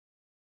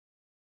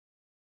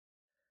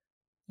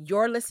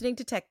You're listening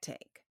to Tech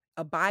Tank,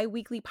 a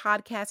bi-weekly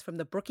podcast from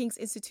the Brookings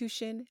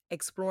Institution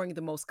exploring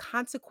the most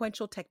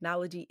consequential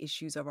technology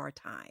issues of our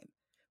time.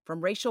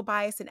 From racial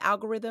bias and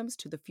algorithms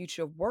to the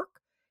future of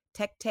work,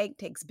 Tech Tank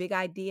takes big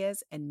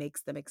ideas and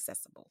makes them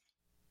accessible.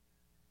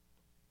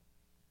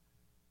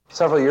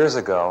 Several years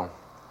ago,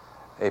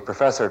 a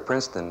professor at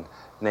Princeton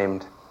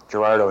named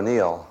Gerard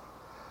O'Neill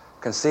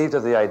conceived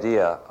of the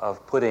idea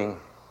of putting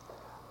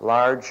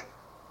large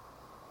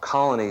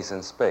colonies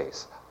in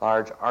space,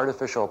 large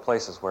artificial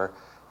places where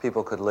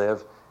people could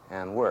live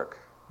and work.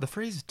 The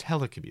phrase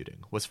telecommuting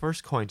was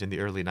first coined in the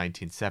early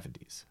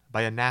 1970s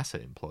by a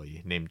NASA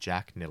employee named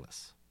Jack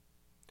Nilles.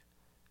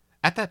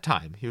 At that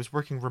time, he was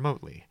working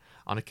remotely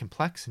on a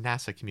complex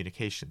NASA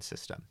communication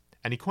system,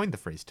 and he coined the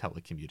phrase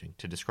telecommuting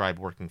to describe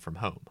working from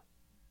home.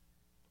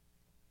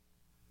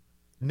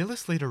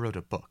 Nilles later wrote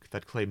a book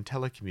that claimed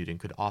telecommuting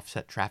could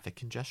offset traffic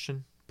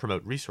congestion,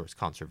 promote resource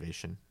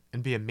conservation,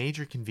 and be a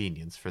major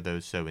convenience for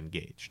those so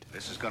engaged.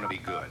 This is going to be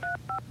good.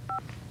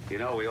 You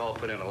know, we all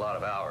put in a lot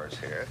of hours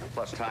here,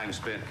 plus time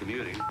spent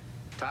commuting,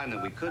 time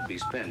that we could be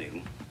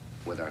spending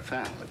with our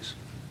families.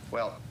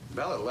 Well,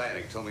 Bell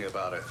Atlantic told me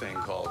about a thing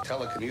called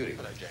telecommuting.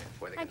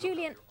 Now,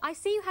 Julian, I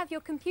see you have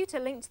your computer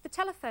linked to the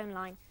telephone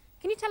line.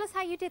 Can you tell us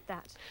how you did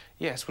that?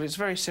 Yes, well, it's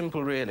very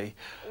simple, really.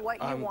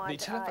 What you want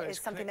is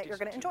something that you're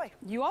going to enjoy.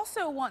 You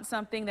also want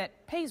something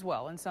that pays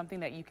well and something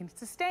that you can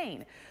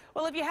sustain.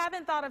 Well, if you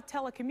haven't thought of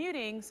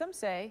telecommuting, some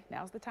say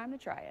now's the time to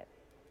try it.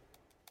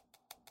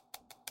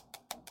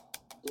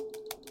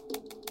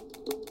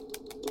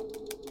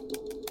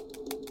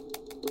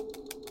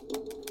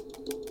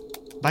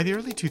 By the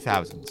early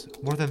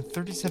 2000s, more than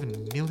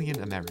 37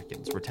 million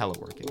Americans were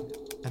teleworking,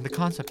 and the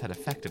concept had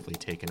effectively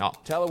taken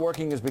off.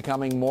 Teleworking is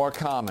becoming more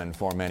common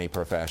for many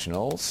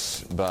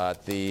professionals,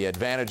 but the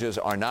advantages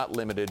are not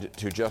limited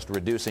to just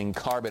reducing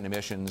carbon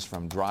emissions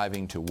from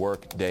driving to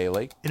work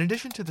daily. In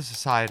addition to the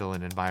societal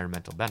and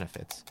environmental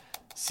benefits,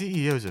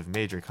 CEOs of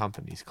major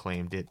companies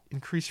claimed it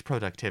increased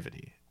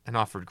productivity and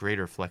offered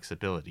greater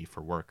flexibility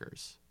for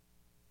workers.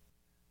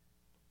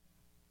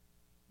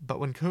 But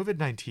when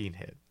COVID-19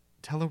 hit,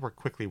 telework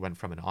quickly went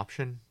from an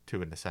option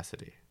to a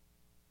necessity.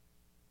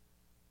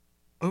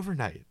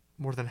 Overnight,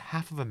 more than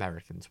half of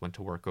Americans went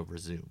to work over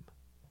Zoom.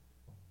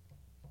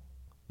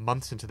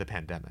 Months into the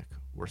pandemic,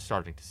 we're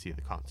starting to see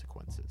the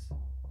consequences.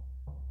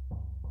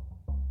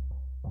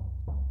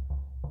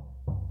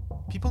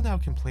 People now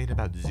complain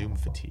about Zoom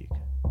fatigue,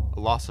 a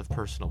loss of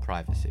personal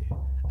privacy,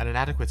 and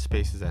inadequate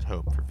spaces at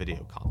home for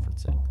video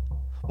conferencing,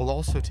 while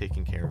also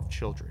taking care of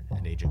children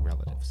and aging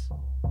relatives.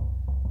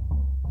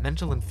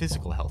 Mental and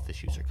physical health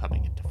issues are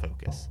coming into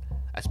focus,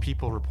 as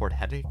people report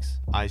headaches,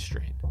 eye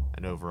strain,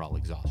 and overall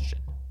exhaustion.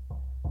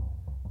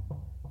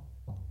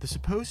 The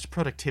supposed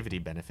productivity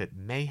benefit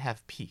may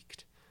have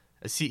peaked,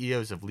 as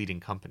CEOs of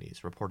leading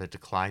companies report a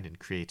decline in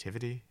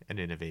creativity and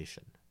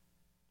innovation.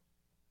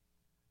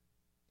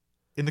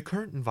 In the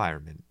current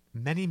environment,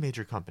 many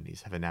major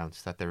companies have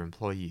announced that their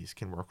employees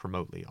can work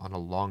remotely on a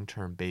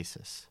long-term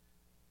basis.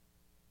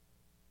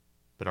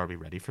 But are we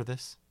ready for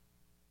this?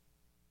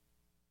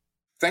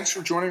 Thanks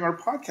for joining our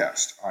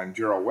podcast. I'm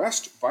Darrell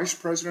West, Vice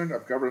President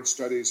of Governance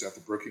Studies at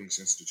the Brookings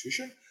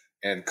Institution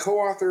and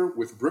co-author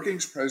with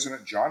Brookings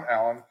President John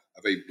Allen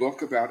of a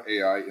book about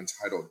AI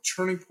entitled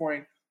Turning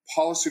Point: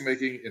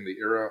 Policymaking in the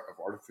Era of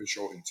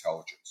Artificial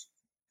Intelligence.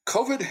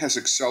 COVID has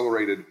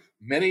accelerated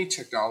many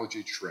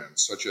technology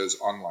trends such as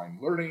online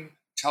learning,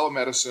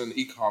 telemedicine,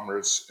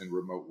 e-commerce, and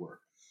remote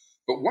work.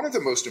 But one of the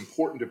most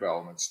important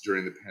developments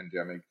during the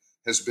pandemic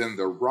has been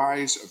the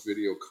rise of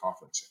video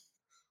conferencing.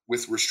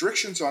 With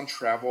restrictions on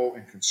travel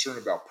and concern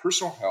about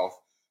personal health,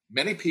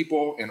 many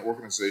people and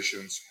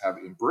organizations have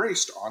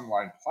embraced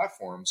online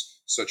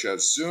platforms such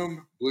as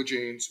Zoom,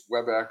 BlueJeans,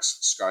 WebEx,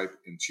 Skype,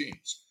 and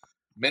Teams.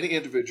 Many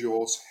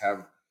individuals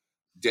have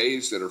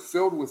days that are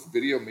filled with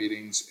video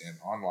meetings and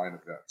online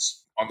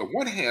events. On the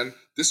one hand,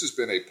 this has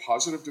been a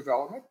positive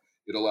development.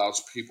 It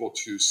allows people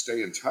to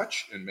stay in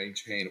touch and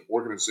maintain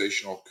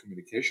organizational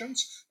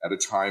communications at a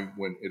time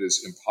when it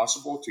is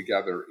impossible to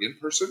gather in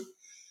person.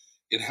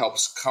 It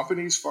helps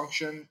companies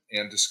function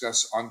and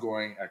discuss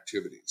ongoing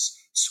activities.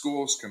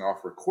 Schools can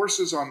offer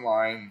courses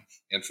online,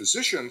 and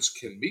physicians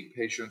can meet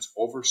patients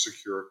over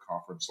secure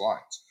conference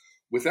lines.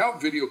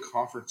 Without video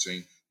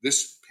conferencing,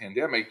 this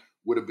pandemic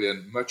would have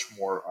been much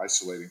more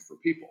isolating for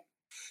people.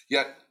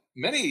 Yet,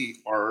 many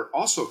are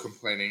also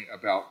complaining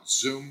about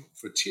Zoom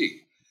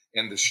fatigue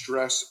and the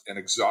stress and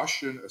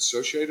exhaustion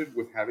associated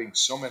with having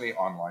so many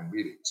online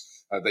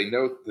meetings. They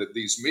note that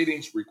these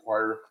meetings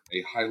require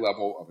a high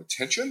level of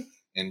attention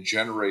and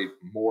generate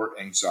more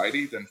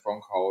anxiety than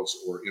phone calls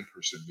or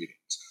in-person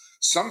meetings.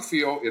 Some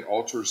feel it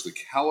alters the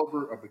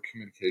caliber of the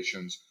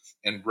communications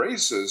and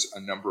raises a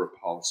number of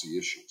policy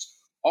issues.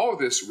 All of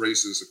this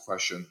raises the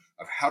question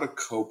of how to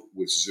cope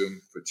with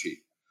Zoom fatigue.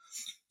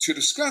 To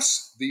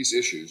discuss these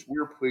issues, we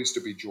are pleased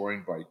to be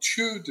joined by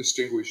two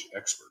distinguished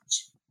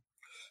experts.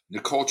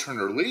 Nicole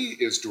Turner-Lee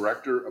is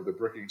Director of the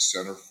Brookings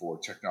Center for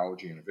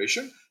Technology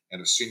Innovation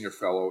and a Senior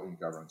Fellow in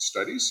Governance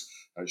Studies.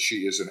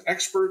 She is an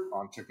expert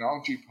on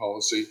technology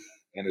policy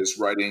and is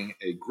writing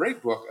a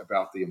great book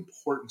about the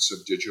importance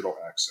of digital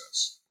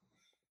access.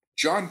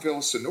 John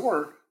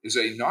Villasenor is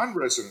a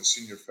non-resident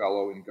senior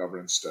fellow in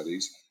governance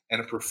studies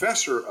and a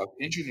professor of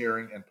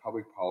engineering and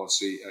public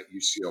policy at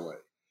UCLA.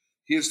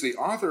 He is the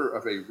author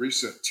of a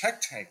recent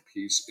Tech Tank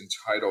piece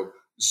entitled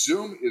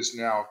 "Zoom is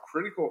Now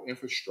Critical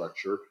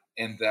Infrastructure,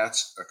 and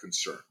That's a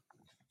Concern."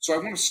 So I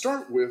want to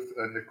start with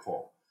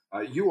Nicole.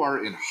 You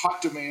are in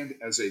hot demand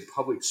as a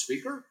public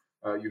speaker.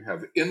 You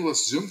have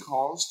endless Zoom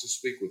calls to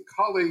speak with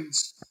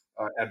colleagues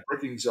at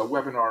Brookings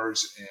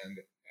webinars and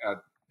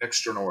at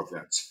external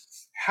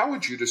events. How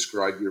would you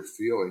describe your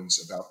feelings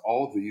about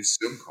all these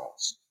Zoom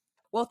calls?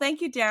 Well,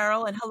 thank you,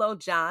 Daryl, and hello,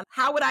 John.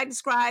 How would I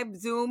describe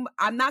Zoom?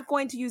 I'm not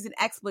going to use an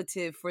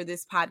expletive for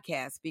this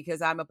podcast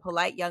because I'm a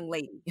polite young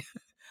lady.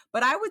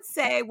 But I would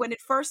say when it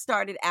first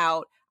started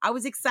out, I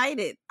was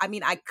excited. I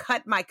mean, I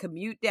cut my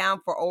commute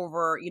down for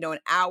over, an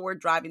hour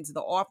driving to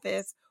the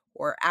office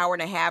or hour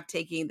and a half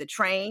taking the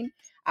train.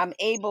 I'm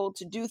able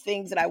to do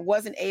things that I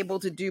wasn't able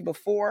to do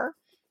before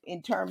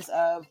in terms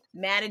of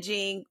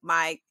managing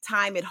my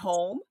time at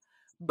home.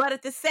 But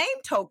at the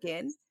same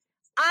token,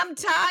 I'm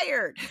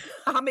tired.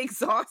 I'm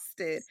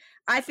exhausted.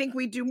 I think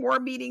we do more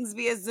meetings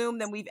via Zoom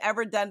than we've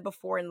ever done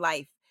before in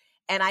life.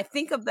 And I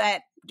think of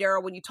that,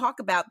 Daryl, when you talk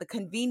about the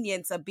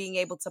convenience of being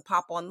able to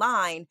pop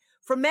online.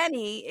 For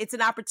many, it's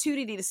an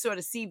opportunity to sort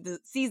of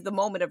seize the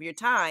moment of your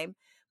time.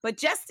 But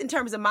just in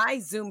terms of my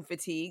Zoom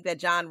fatigue that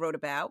John wrote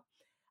about,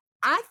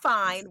 I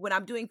find when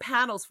I'm doing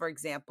panels, for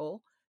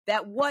example,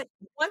 that what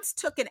once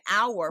took an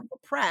hour for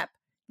prep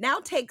now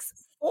takes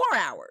 4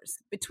 hours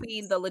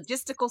between the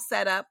logistical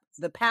setup,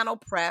 the panel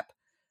prep,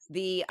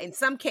 in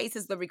some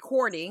cases, the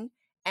recording,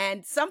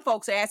 and some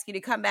folks are asking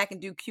you to come back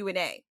and do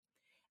Q&A.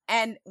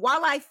 And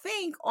while I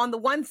think on the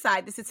one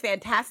side, this is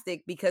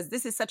fantastic because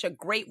this is such a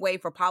great way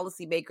for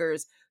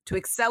policymakers to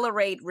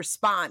accelerate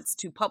response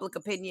to public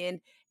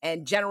opinion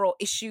and general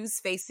issues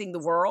facing the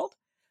world.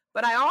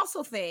 But I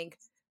also think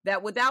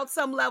that without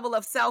some level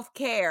of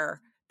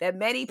self-care, that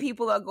many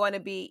people are going to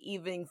be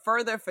even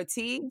further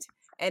fatigued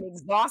and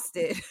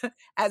exhausted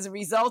as a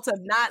result of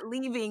not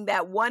leaving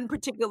that one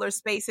particular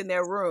space in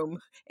their room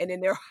and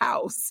in their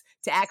house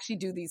to actually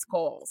do these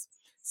calls.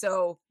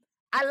 So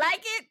I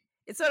like it.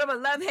 It's sort of a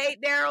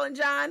love-hate, Daryl and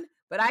John,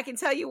 but I can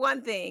tell you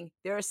one thing.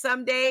 There are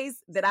some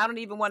days that I don't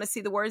even want to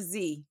see the word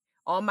Z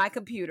on my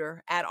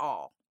computer at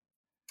all.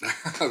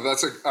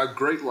 That's a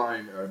great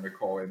line,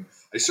 Nicole, and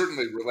I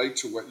certainly relate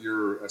to what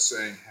you're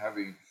saying,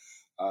 having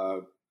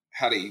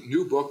had a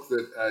new book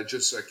that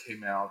just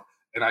came out,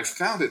 and I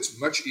found it's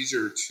much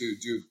easier to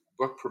do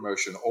book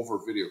promotion over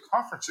video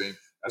conferencing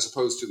as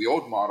opposed to the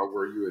old model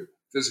where you would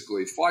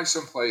physically fly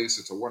someplace.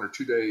 It's a 1 or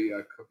 2 day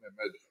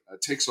commitment.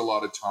 It takes a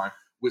lot of time.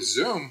 With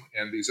Zoom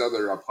and these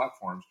other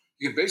platforms,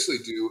 you can basically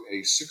do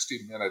a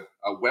 60-minute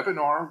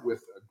webinar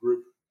with a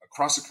group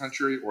across the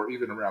country or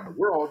even around the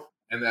world,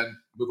 and then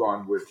move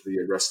on with the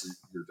rest of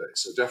your day.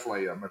 So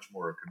definitely much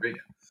more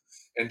convenient.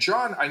 And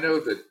John, I know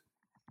that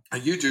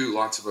you do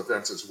lots of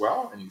events as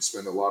well, and you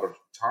spend a lot of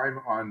time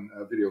on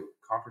video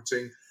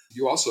conferencing.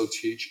 You also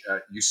teach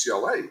at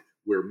UCLA,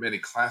 where many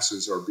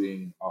classes are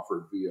being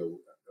offered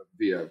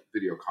via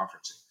video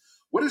conferencing.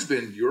 What has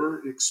been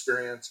your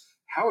experience?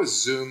 How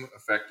is Zoom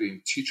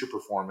affecting teacher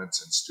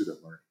performance and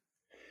student learning?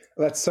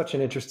 Well, that's such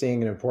an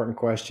interesting and important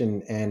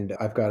question. And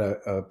I've got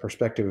a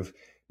perspective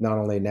not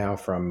only now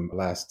from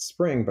last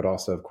spring, but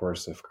also, of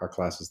course, if our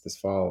classes this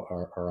fall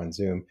are on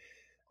Zoom.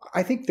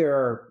 I think there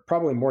are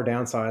probably more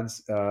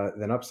downsides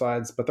than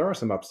upsides, but there are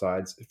some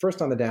upsides.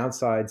 First, on the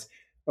downsides,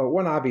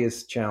 one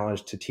obvious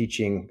challenge to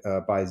teaching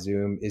by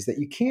Zoom is that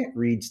you can't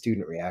read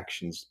student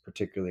reactions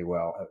particularly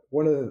well.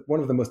 One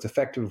of the most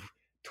effective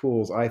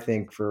tools, I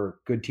think, for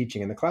good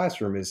teaching in the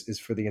classroom is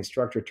for the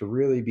instructor to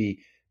really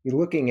be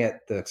looking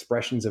at the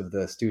expressions of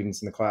the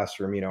students in the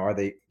classroom.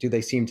 Do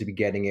they seem to be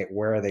getting it?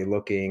 Where are they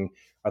looking?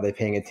 Are they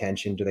paying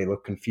attention? Do they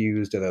look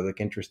confused? Do they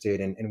look interested?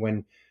 And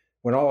when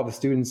all of the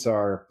students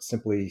are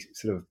simply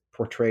sort of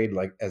portrayed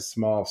like as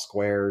small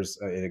squares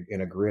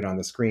in a grid on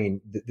the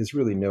screen, there's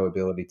really no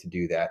ability to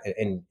do that.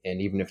 And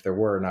even if there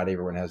were, not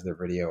everyone has their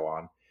video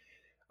on.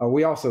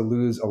 We also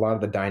lose a lot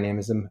of the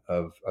dynamism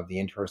of the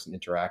in-person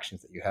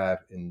interactions that you have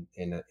in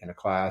a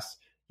class.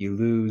 You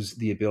lose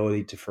the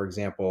ability to, for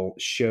example,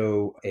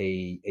 show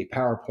a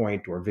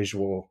PowerPoint or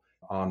visual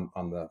on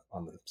the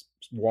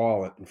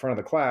wall in front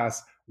of the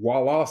class,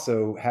 while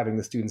also having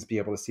the students be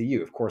able to see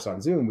you. Of course,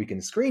 on Zoom, we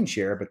can screen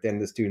share, but then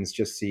the students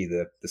just see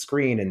the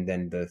screen, and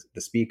then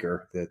the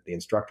speaker, the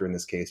instructor in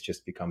this case,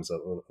 just becomes a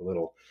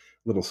little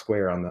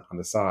square on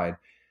the side.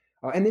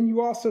 And then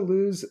you also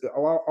lose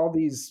all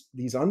these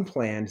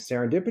unplanned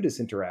serendipitous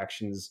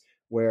interactions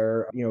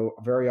where,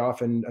 very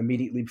often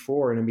immediately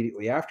before and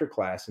immediately after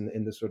class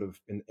in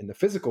the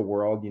physical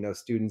world,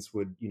 students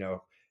would,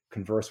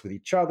 converse with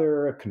each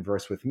other,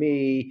 converse with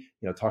me,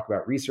 talk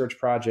about research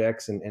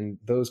projects. And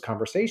those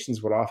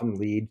conversations would often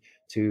lead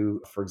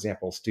to, for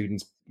example,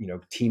 students,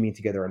 teaming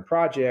together on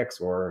projects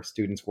or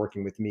students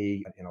working with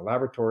me in a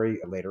laboratory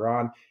later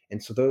on.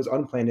 And so those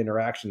unplanned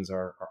interactions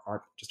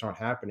aren't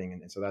happening.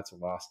 And so that's a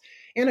loss.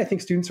 And I think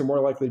students are more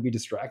likely to be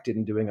distracted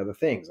and doing other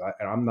things.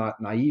 I'm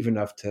not naive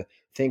enough to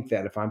think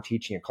that if I'm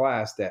teaching a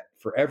class, that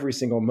for every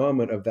single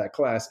moment of that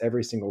class,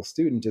 every single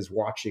student is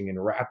watching in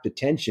rapt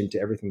attention to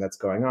everything that's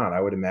going on.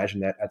 I would imagine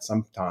that at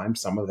some time,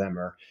 some of them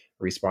are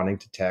responding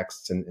to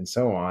texts and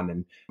so on.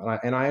 And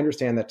I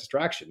understand that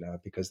distraction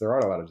because there are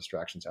a lot of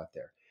distractions out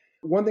there.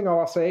 One thing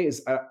I'll say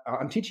is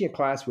I'm teaching a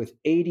class with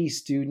 80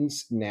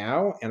 students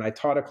now, and I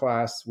taught a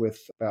class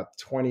with about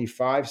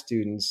 25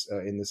 students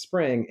in the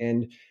spring.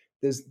 And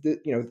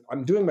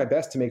I'm doing my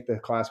best to make the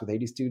class with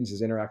 80 students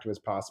as interactive as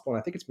possible. And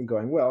I think it's been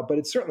going well, but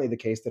it's certainly the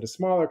case that a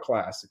smaller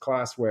class, a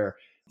class where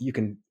you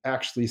can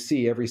actually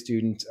see every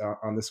student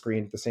on the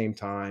screen at the same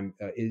time,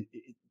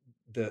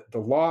 the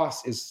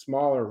loss is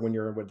smaller when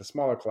you're with the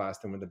smaller class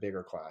than with the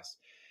bigger class.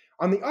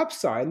 On the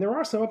upside, and there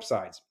are some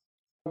upsides.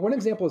 One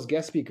example is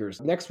guest speakers.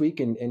 Next week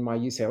in my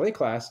UCLA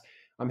class,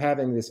 I'm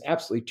having this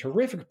absolutely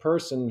terrific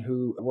person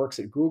who works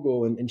at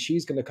Google, and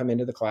she's going to come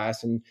into the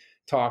class and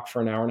talk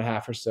for an hour and a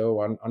half or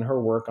so on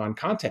her work on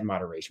content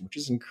moderation, which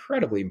is an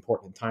incredibly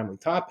important and timely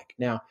topic.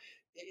 Now,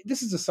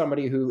 this is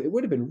somebody who it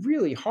would have been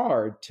really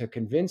hard to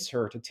convince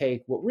her to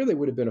take what really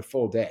would have been a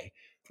full day,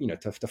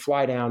 to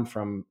fly down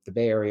from the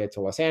Bay Area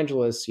to Los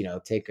Angeles,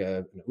 take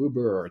an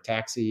Uber or a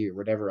taxi or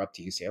whatever up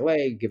to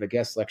UCLA, give a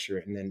guest lecture,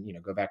 and then,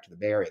 go back to the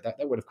Bay Area.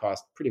 That would have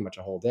cost pretty much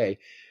a whole day.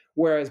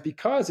 Whereas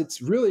because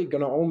it's really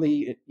going to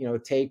only,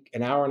 take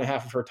an hour and a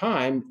half of her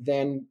time,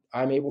 then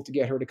I'm able to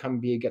get her to come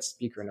be a guest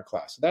speaker in her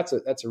class. So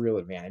that's a real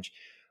advantage.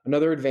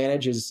 Another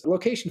advantage is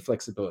location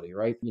flexibility,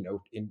 right?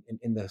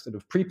 In the sort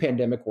of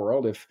pre-pandemic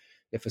world, if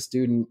a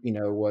student,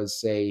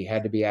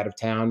 had to be out of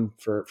town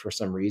for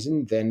some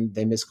reason, then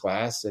they miss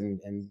class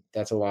and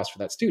that's a loss for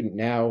that student.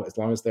 Now, as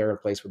long as they're in a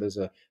place where there's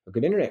a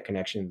good internet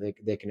connection,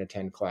 they can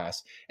attend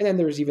class. And then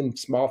there's even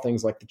small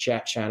things like the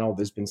chat channel.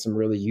 There's been some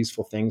really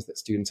useful things that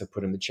students have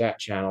put in the chat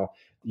channel.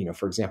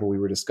 For example, we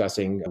were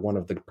discussing one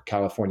of the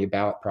California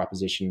ballot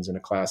propositions in a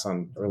class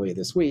on earlier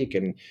this week.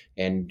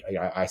 And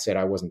I said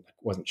I wasn't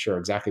sure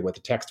exactly what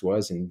the text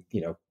was. And,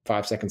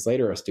 5 seconds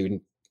later, a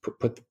student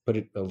put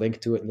a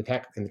link to it in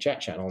the chat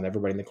channel, and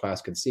everybody in the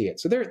class could see it.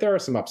 So there are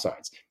some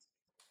upsides.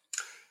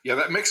 Yeah,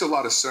 that makes a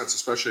lot of sense,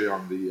 especially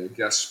on the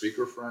guest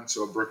speaker front.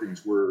 So at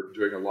Brookings, we're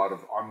doing a lot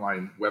of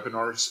online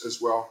webinars as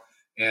well.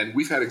 And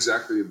we've had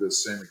exactly the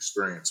same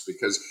experience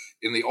because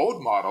in the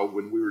old model,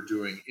 when we were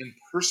doing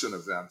in-person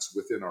events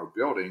within our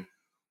building,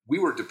 we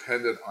were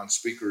dependent on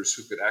speakers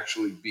who could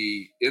actually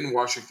be in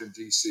Washington,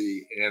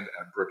 D.C. and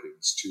at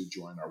Brookings to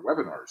join our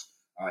webinars.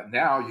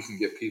 Now you can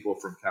get people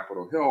from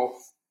Capitol Hill,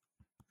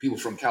 people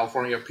from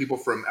California, people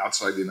from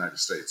outside the United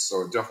States.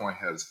 So it definitely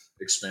has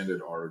expanded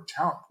our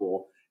talent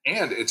pool.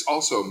 And it's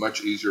also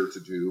much easier to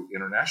do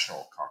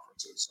international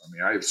conferences. I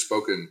mean, I have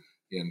spoken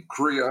in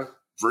Korea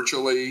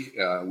virtually.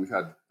 We've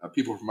had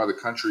people from other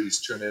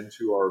countries tune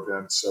into our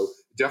events. So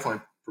it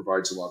definitely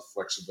provides a lot of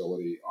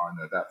flexibility on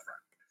that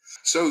front.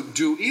 So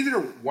do either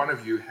one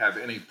of you have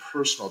any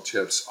personal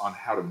tips on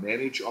how to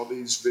manage all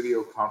these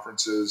video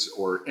conferences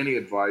or any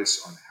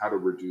advice on how to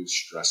reduce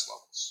stress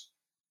levels?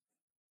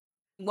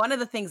 One of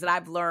the things that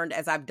I've learned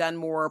as I've done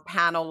more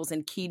panels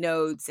and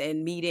keynotes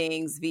and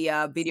meetings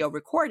via video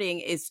recording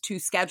is to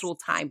schedule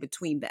time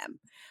between them.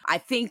 I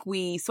think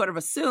we sort of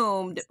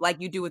assumed,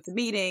 like you do with the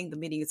meeting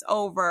is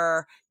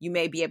over. You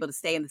may be able to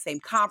stay in the same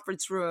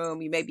conference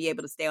room. You may be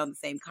able to stay on the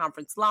same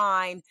conference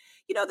line.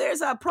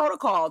 There's a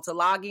protocol to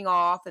logging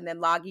off and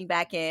then logging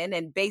back in.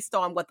 And based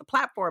on what the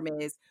platform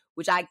is,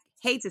 which I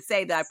hate to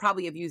say that I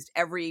probably have used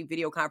every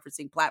video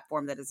conferencing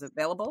platform that is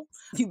available.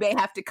 You may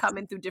have to come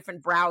in through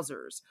different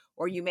browsers,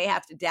 or you may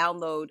have to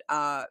download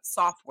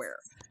software.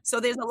 So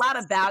there's a lot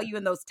of value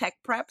in those tech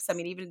preps. I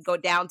mean, even go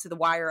down to the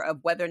wire of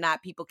whether or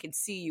not people can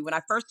see you. When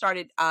I first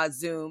started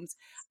Zooms,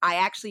 I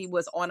actually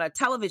was on a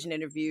television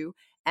interview,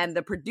 and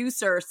the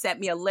producer sent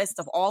me a list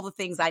of all the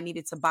things I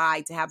needed to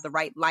buy to have the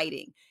right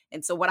lighting.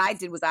 And so what I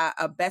did was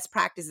a best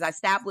practice is I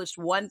established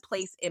one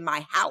place in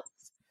my house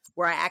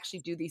where I actually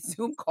do these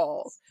Zoom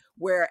calls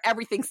where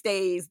everything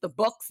stays, the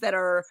books that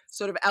are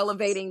sort of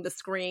elevating the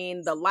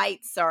screen, the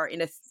lights are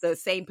in the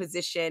same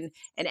position,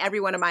 and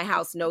everyone in my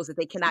house knows that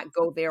they cannot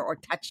go there or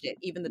touch it,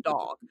 even the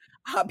dog,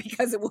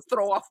 because it will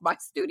throw off my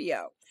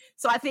studio.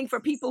 So I think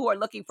for people who are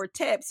looking for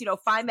tips,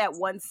 find that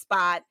one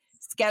spot,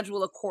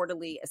 schedule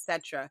accordingly,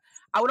 etc.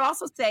 I would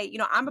also say,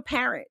 I'm a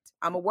parent.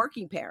 I'm a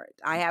working parent.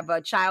 I have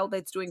a child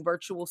that's doing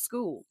virtual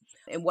school.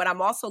 And what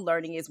I'm also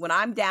learning is when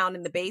I'm down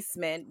in the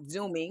basement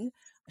Zooming,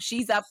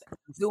 she's up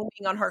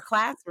Zooming on her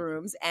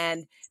classrooms,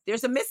 and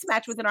there's a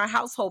mismatch within our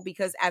household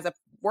because as a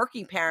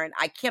working parent,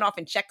 I can't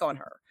often check on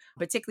her,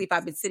 particularly if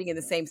I've been sitting in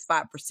the same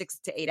spot for 6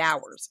 to 8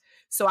 hours.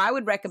 So I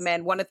would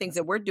recommend one of the things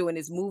that we're doing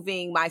is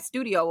moving my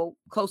studio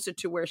closer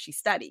to where she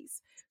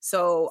studies.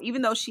 So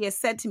even though she has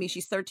said to me,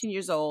 she's 13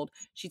 years old,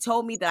 she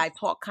told me that I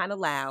talk kind of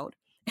loud.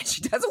 And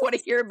she doesn't want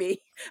to hear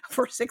me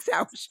for 6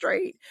 hours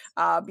straight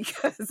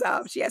because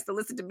she has to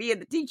listen to me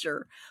and the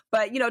teacher.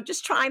 But,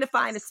 just trying to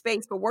find a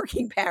space for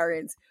working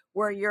parents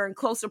where you're in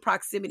closer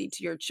proximity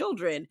to your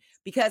children,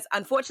 because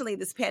unfortunately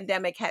this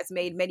pandemic has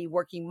made many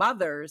working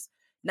mothers,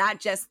 not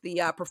just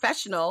the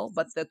professional,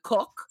 but the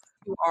cook,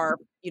 to our,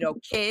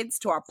 kids,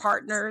 to our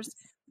partners.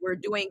 We're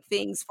doing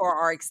things for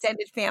our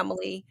extended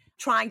family,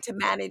 trying to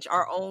manage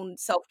our own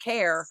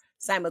self-care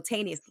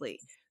simultaneously.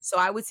 So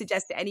I would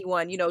suggest to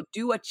anyone,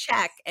 do a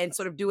check and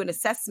sort of do an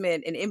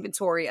assessment and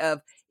inventory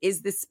of,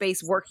 is this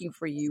space working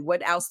for you?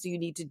 What else do you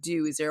need to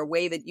do? Is there a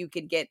way that you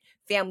can get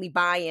family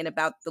buy-in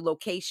about the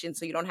location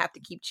so you don't have to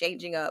keep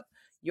changing up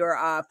your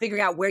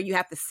figuring out where you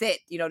have to sit,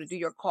 to do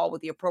your call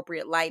with the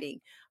appropriate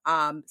lighting,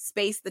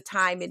 space the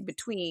time in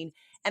between.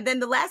 And then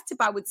the last tip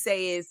I would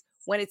say is,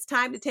 when it's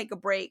time to take a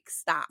break,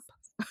 stop.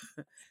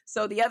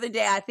 So the other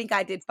day, I think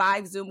I did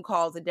 5 Zoom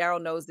calls, and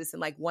Daryl knows this, in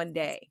like one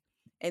day.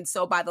 And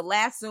so by the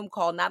last Zoom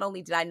call, not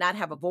only did I not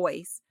have a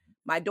voice,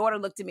 my daughter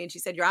looked at me and she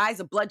said, "Your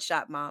eyes are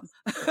bloodshot, Mom."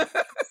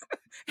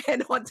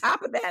 And on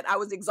top of that, I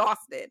was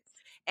exhausted.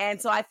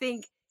 And so I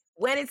think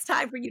when it's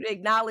time for you to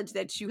acknowledge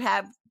that you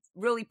have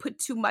really put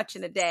too much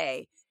in a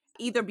day,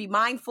 either be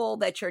mindful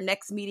that your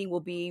next meeting will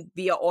be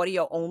via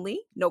audio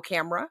only, no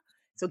camera.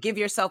 So give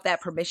yourself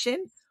that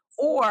permission,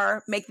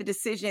 or make the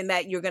decision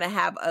that you're going to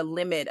have a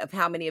limit of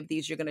how many of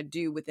these you're going to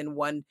do within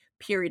one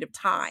period of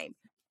time.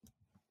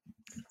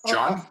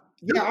 John?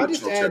 Yeah, I'll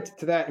just add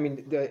to that. I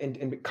mean,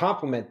 and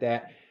complement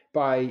that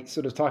by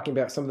sort of talking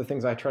about some of the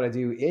things I try to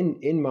do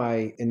in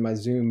my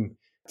Zoom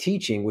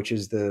teaching, which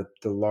is the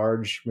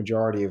large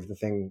majority of the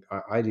thing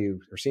I do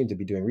or seem to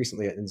be doing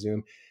recently in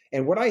Zoom.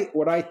 And what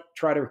I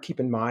try to keep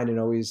in mind and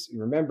always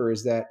remember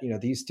is that,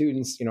 these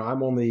students,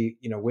 I'm only,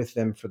 with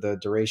them for the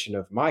duration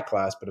of my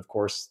class, but of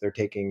course they're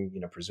taking,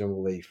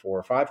 presumably 4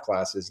 or 5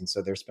 classes. And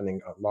so they're spending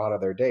a lot of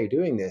their day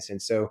doing this.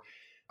 And so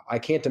I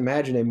can't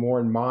imagine a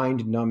more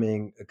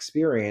mind-numbing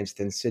experience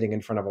than sitting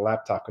in front of a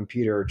laptop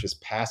computer,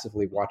 just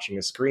passively watching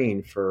a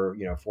screen for,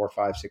 4,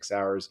 5, 6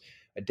 hours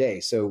a day.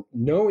 So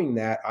knowing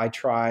that, I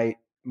try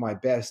my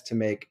best to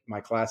make my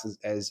classes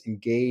as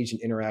engaged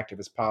and interactive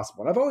as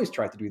possible. And I've always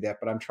tried to do that,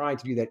 but I'm trying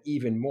to do that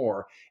even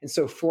more. And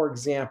so, for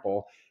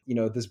example,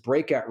 this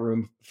breakout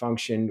room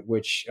function,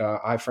 which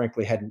I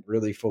frankly hadn't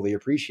really fully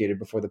appreciated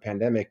before the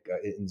pandemic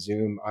in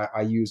Zoom,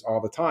 I use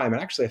all the time.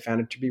 And actually, I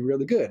found it to be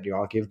really good.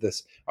 I'll give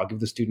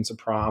the students a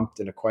prompt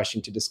and a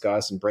question to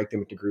discuss and break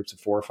them into groups of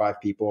 4 or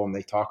 5 people. And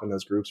they talk in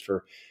those groups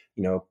for,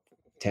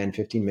 10,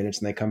 15 minutes,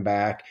 and they come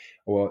back.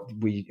 Well,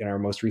 in our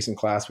most recent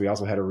class, we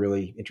also had a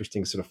really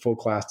interesting sort of full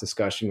class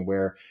discussion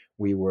where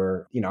we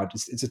were,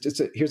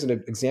 here's an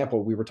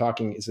example. We were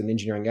talking, it's an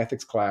engineering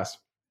ethics class.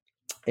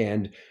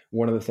 And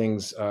one of the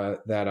things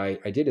that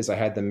I did is I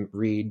had them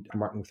read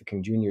Martin Luther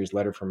King Jr.'s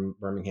letter from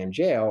Birmingham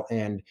jail.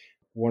 And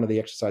one of the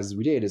exercises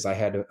we did is I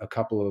had a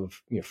couple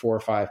of 4 or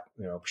 5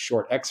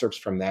 short excerpts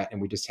from that,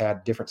 and we just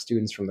had different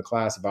students from the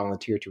class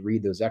volunteer to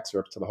read those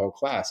excerpts to the whole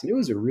class, and it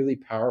was a really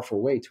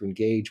powerful way to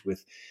engage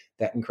with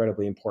that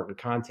incredibly important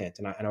content.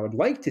 And I would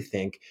like to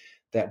think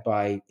that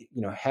by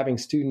having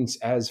students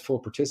as full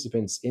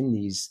participants in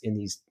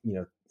these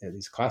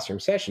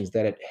classroom sessions,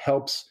 that it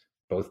helps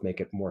both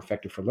make it more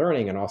effective for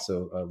learning and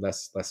also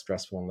less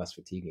stressful and less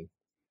fatiguing.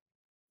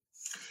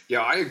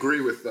 Yeah, I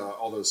agree with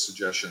all those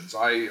suggestions.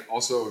 I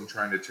also am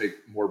trying to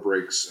take more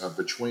breaks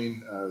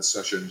between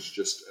sessions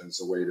just as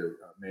a way to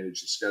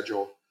manage the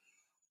schedule.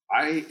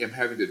 I am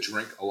having to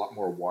drink a lot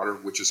more water,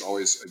 which is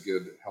always a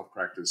good health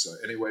practice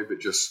anyway, but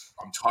just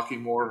I'm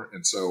talking more.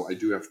 And so I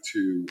do have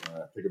to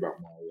think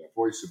about my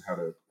voice and how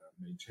to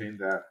maintain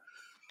that.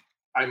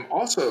 I'm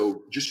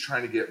also just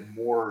trying to get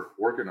more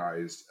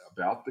organized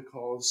about the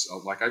calls.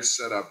 Like I've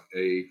set up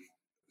a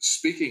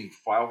speaking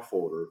file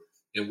folder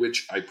in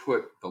which I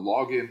put the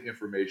login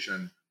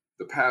information,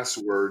 the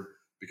password,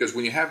 because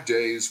when you have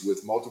days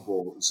with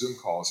multiple Zoom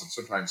calls and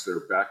sometimes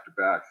they're back to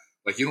back,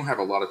 like you don't have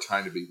a lot of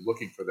time to be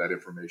looking for that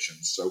information.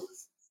 So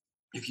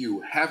if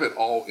you have it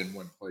all in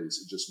one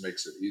place, it just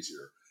makes it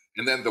easier.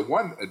 And then the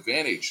one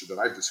advantage that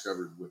I've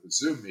discovered with a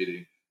Zoom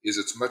meeting is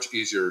it's much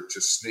easier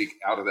to sneak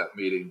out of that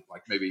meeting,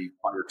 like maybe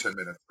 5 or 10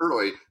 minutes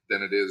early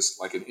than it is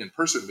like an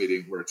in-person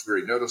meeting where it's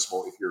very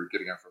noticeable if you're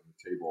getting up from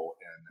the table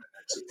and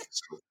exiting.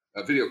 So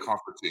video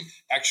conferencing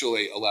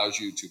actually allows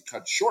you to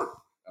cut short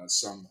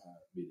some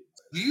meetings.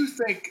 Do you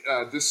think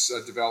this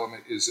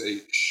development is a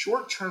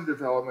short-term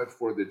development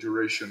for the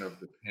duration of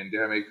the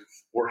pandemic,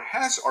 or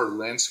has our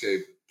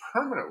landscape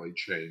permanently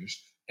changed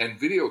and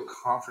video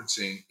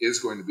conferencing is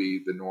going to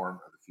be the norm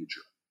of the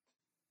future?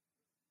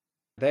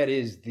 That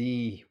is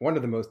one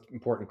of the most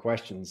important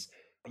questions.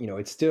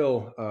 It's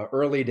still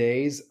early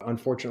days,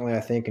 unfortunately,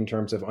 I think, in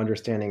terms of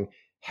understanding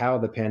how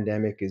the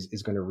pandemic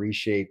is going to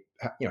reshape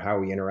how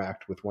we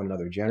interact with one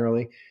another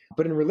generally.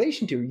 But in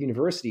relation to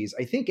universities,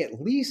 I think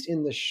at least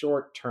in the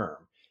short term,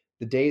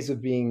 the days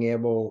of being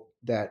able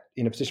that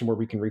in a position where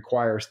we can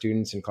require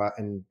students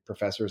and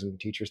professors and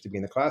teachers to be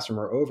in the classroom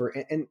are over.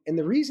 And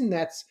the reason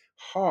that's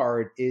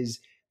hard is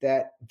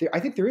that I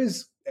think there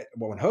is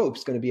one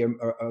hopes, going to be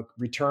a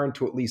return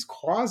to at least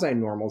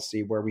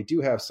quasi-normalcy where we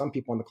do have some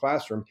people in the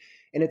classroom.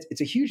 And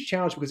it's a huge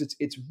challenge because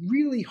it's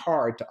really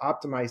hard to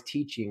optimize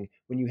teaching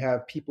when you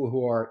have people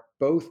who are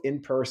both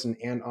in person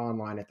and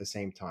online at the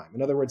same time.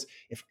 In other words,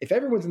 if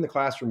everyone's in the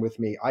classroom with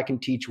me, I can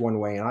teach one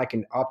way and I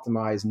can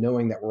optimize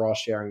knowing that we're all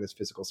sharing this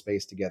physical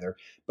space together.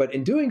 But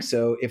in doing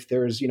so, if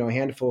there's, a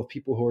handful of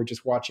people who are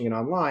just watching it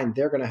online,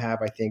 they're going to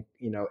have, I think,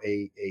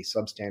 a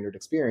substandard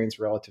experience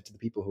relative to the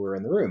people who are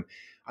in the room.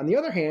 On the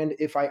other hand,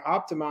 if I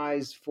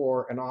optimize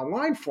for an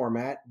online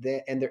format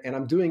and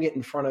I'm doing it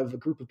in front of a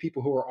group of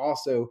people who are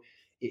also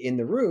in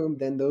the room,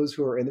 then those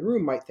who are in the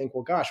room might think,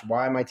 well, gosh,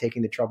 why am I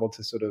taking the trouble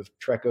to sort of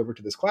trek over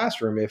to this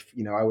classroom if,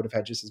 I would have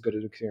had just as good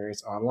an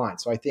experience online?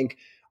 So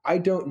I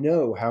don't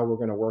know how we're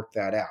going to work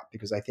that out,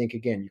 because I think,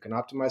 again, you can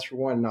optimize for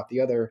one and not the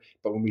other.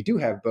 But when we do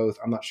have both,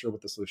 I'm not sure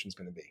what the solution is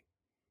going to be.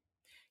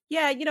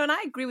 Yeah, and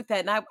I agree with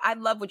that. And I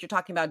love what you're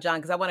talking about, John,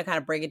 because I want to kind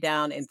of break it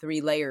down in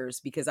 3 layers,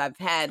 because I've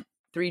had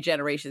 3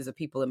 generations of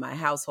people in my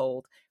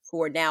household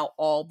who are now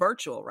all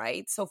virtual,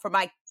 right? So for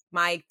my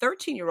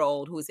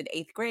 13-year-old who is in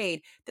 8th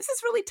grade, this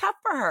is really tough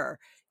for her.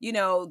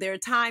 There are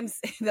times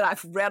that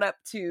I've run up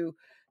to,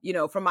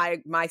 from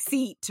my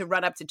seat to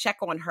run up to check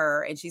on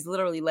her, and she's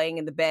literally laying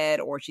in the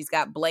bed, or she's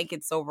got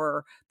blankets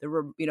over the,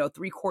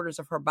 3/4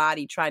 of her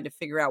body, trying to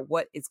figure out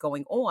what is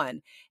going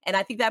on. And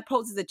I think that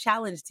poses a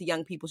challenge to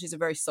young people. She's a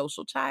very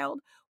social child,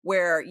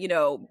 where,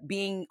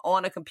 being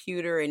on a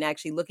computer and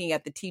actually looking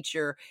at the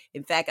teacher.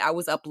 In fact, I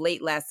was up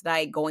late last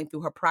night going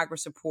through her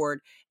progress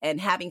report and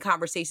having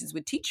conversations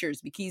with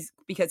teachers because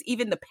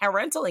even the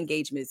parental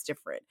engagement is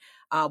different.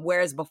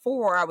 Whereas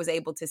before I was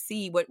able to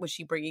see what was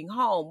she bringing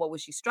home, what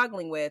was she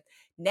struggling with.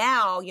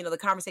 Now, the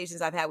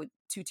conversations I've had with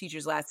 2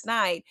 teachers last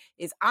night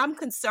is I'm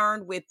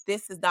concerned with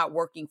this is not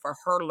working for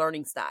her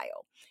learning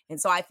style. And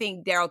so I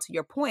think, Daryl, to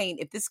your point,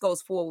 if this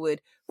goes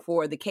forward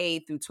for the K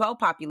through 12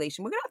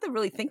 population, we're going to have to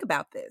really think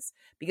about this,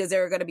 because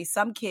there are going to be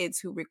some kids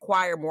who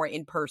require more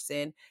in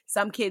person,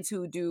 some kids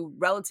who do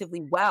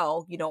relatively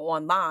well,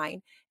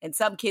 online, and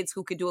some kids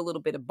who could do a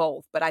little bit of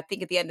both. But I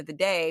think at the end of the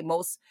day,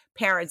 most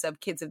parents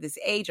of kids of this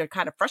age are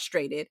kind of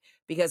frustrated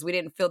because we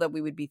didn't feel that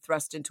we would be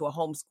thrust into a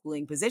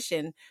homeschooling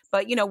position.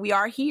 But, we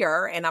are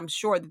here, and I'm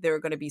sure that there are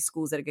going to be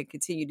schools that are going to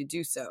continue to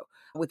do so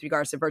with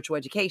regards to virtual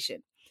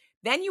education.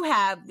 Then you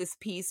have this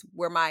piece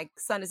where my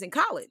son is in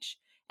college.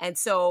 And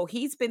so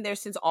he's been there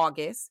since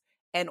August,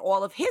 and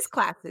all of his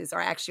classes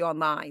are actually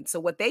online. So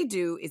what they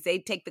do is they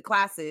take the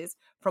classes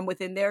from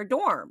within their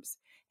dorms.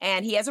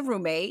 And he has a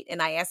roommate.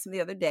 And I asked him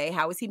the other day,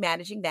 how is he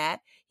managing that?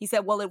 He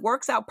said, well, it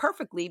works out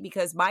perfectly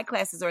because my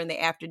classes are in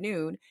the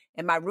afternoon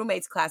and my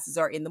roommate's classes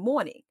are in the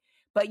morning.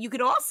 But you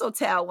could also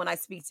tell when I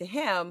speak to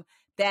him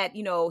that,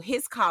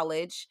 his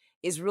college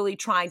is really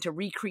trying to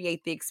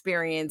recreate the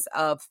experience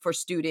for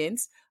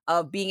students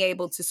of being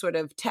able to sort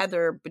of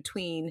tether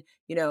between,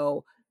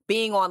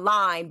 being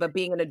online, but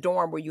being in a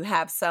dorm where you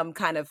have some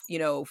kind of,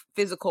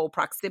 physical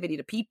proximity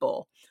to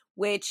people,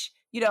 which,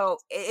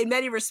 in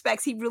many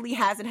respects, he really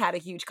hasn't had a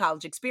huge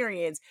college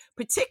experience,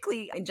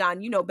 particularly, and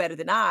John, better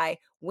than I,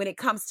 when it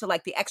comes to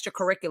like the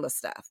extracurricular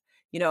stuff.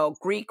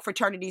 Greek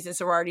fraternities and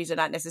sororities are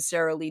not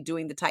necessarily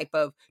doing the type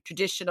of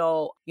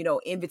traditional,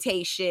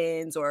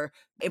 invitations or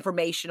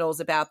informationals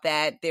about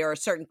that. There are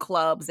certain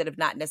clubs that have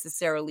not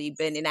necessarily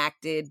been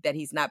enacted that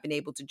he's not been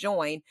able to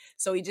join.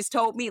 So he just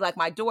told me, like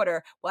my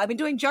daughter, well, I've been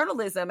doing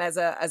journalism as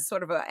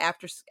sort of a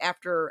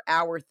after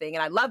hour thing,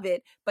 and I love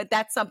it. But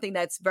that's something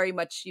that's very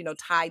much,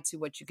 tied to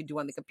what you can do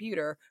on the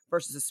computer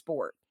versus a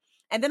sport.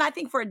 And then I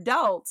think for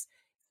adults,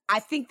 I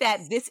think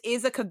that this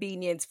is a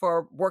convenience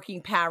for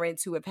working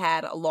parents who have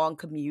had a long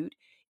commute.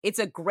 It's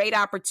a great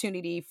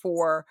opportunity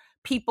for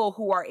people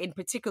who are in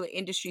particular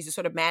industries to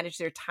sort of manage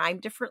their time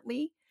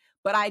differently.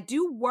 But I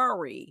do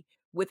worry,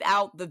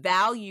 without the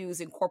values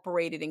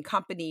incorporated in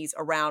companies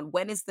around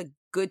when is the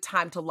good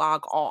time to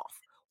log off,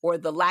 or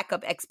the lack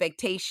of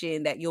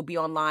expectation that you'll be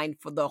online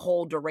for the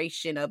whole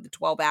duration of the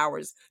 12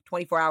 hours,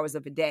 24 hours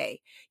of a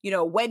day.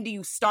 When do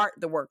you start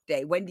the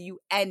workday? When do you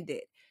end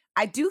it?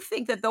 I do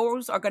think that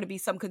those are going to be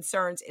some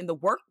concerns in the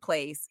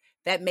workplace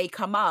that may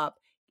come up.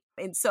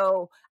 And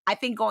so I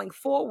think going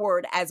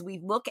forward, as we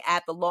look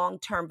at the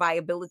long-term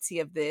viability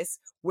of this,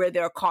 where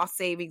there are cost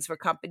savings for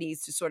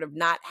companies to sort of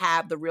not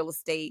have the real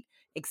estate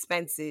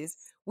expenses,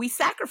 we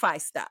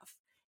sacrifice stuff.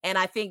 And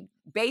I think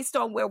based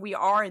on where we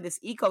are in this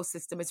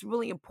ecosystem, it's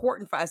really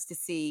important for us to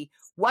see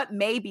what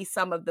may be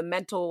some of the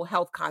mental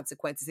health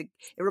consequences. It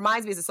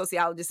reminds me, as a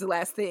sociologist, the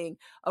last thing,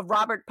 of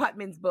Robert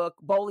Putnam's book,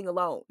 Bowling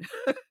Alone.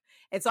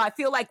 And so I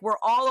feel like we're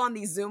all on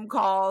these Zoom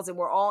calls and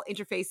we're all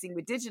interfacing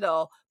with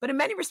digital, but in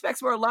many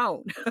respects, we're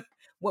alone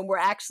when we're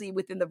actually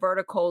within the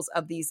verticals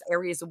of these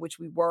areas in which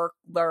we work,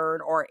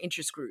 learn, or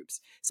interest groups.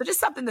 So just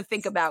something to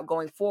think about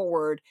going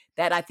forward,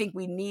 that I think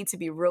we need to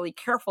be really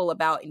careful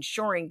about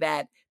ensuring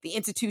that the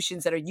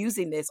institutions that are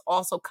using this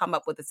also come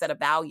up with a set of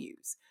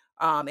values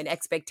and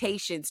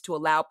expectations to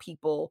allow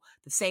people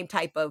the same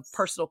type of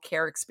personal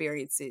care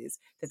experiences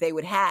that they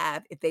would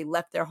have if they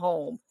left their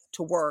home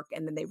to work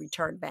and then they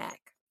returned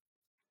back.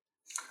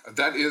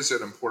 That is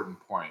an important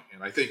point.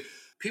 And I think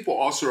people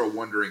also are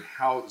wondering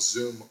how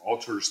Zoom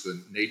alters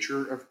the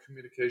nature of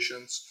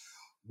communications.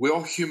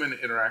 Will human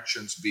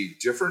interactions be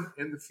different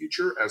in the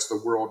future as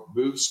the world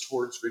moves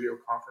towards video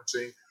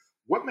conferencing?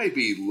 What may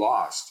be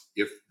lost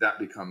if that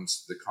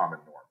becomes the common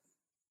norm?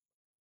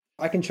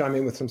 I can chime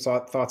in with some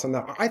thoughts on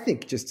that. I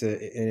think just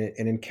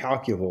an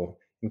incalculable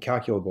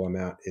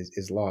amount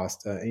is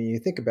lost. And you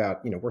think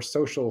about, we're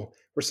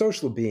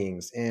social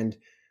beings. And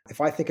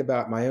if I think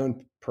about my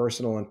own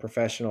personal and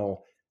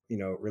professional,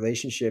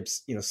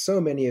 relationships, so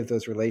many of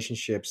those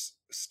relationships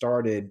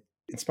started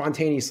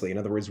spontaneously. In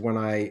other words, when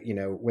I,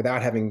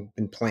 without having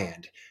been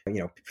planned,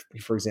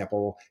 for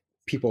example,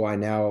 people I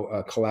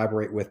now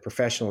collaborate with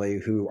professionally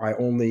who I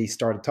only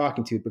started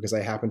talking to because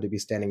I happened to be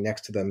standing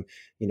next to them,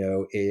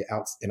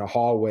 out in a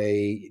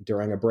hallway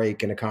during a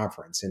break in a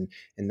conference. And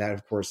that,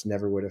 of course,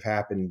 never would have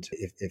happened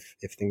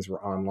if things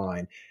were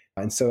online.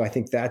 And so I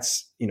think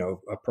that's,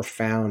 a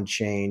profound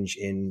change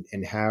in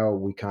how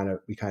we kind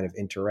of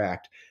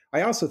interact.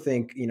 I also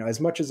think, as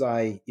much as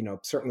I,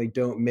 certainly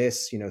don't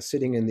miss,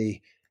 sitting in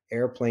the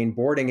airplane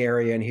boarding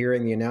area and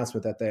hearing the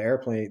announcement that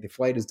the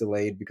flight is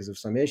delayed because of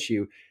some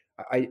issue,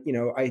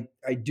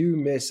 I do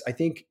miss, I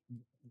think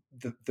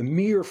the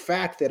mere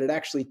fact that it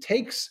actually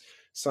takes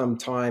some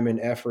time and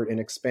effort and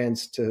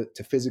expense to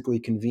physically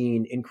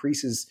convene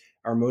increases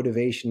our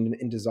motivation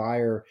and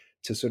desire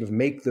to sort of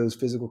make those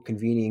physical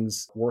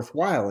convenings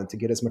worthwhile and to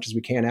get as much as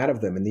we can out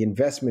of them. And the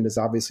investment is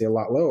obviously a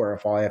lot lower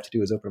if all I have to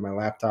do is open my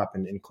laptop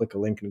and click a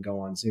link and go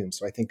on Zoom.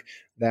 So I think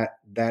that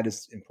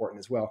is important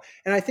as well.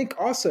 And I think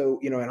also,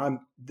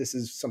 this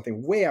is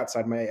something way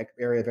outside my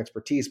area of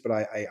expertise, but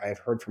I've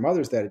heard from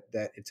others that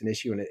it's an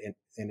issue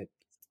and it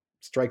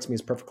strikes me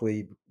as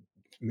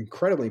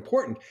incredibly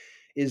important,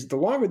 is the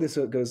longer this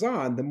goes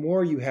on, the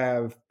more you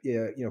have,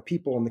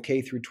 people in the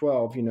K through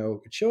 12,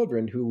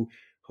 children who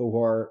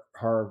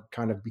are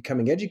kind of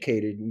becoming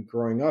educated and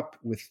growing up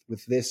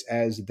with this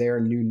as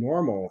their new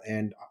normal.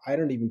 And I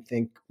don't even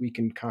think we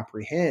can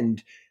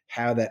comprehend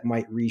how that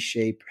might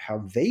reshape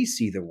how they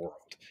see the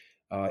world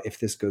if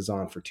this goes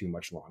on for too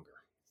much longer.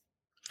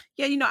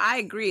 Yeah, I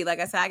agree. Like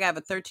I said, I have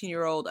a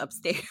 13-year-old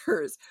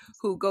upstairs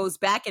who goes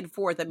back and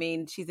forth. I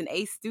mean, she's an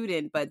A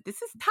student, but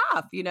this is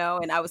tough,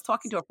 and I was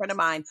talking to a friend of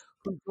mine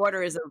whose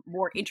daughter is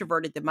more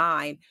introverted than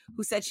mine,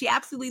 who said she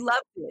absolutely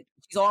loved it.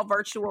 She's all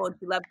virtual and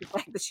she loves the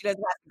fact that she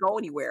doesn't have to go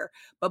anywhere.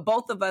 But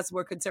both of us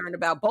were concerned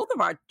about both of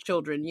our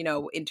children,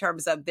 in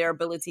terms of their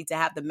ability to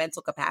have the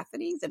mental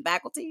capacities and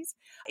faculties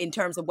in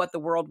terms of what the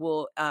world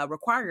will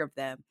require of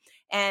them.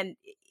 And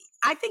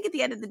I think at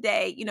the end of the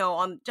day,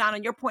 John,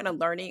 on your point on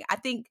learning, I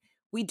think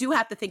we do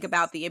have to think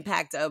about the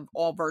impact of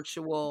all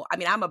virtual. I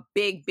mean, I'm a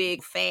big,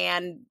 big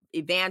fan,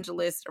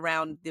 evangelist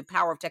around the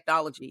power of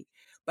technology,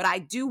 but I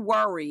do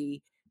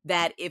worry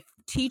that if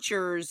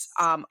teachers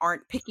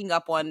aren't picking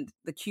up on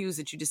the cues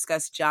that you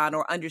discussed, John,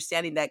 or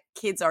understanding that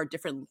kids are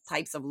different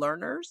types of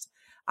learners,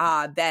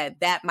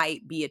 that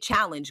might be a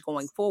challenge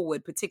going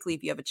forward, particularly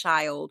if you have a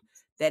child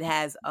that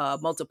has a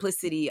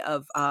multiplicity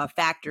of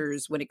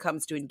factors when it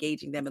comes to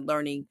engaging them in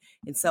learning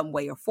in some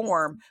way or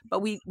form.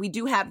 But we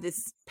do have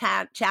this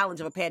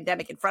challenge of a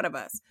pandemic in front of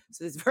us.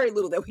 So there's very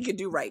little that we can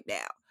do right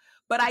now.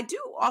 But I do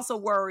also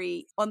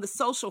worry on the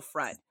social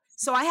front.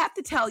 So I have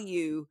to tell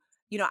you,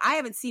 I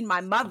haven't seen my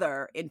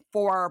mother in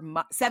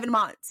 7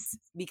 months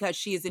because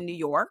she is in New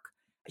York.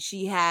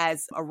 She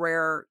has a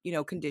rare,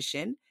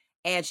 condition,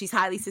 and she's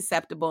highly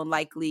susceptible and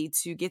likely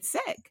to get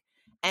sick.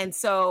 And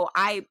so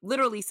I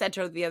literally said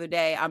to her the other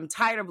day, I'm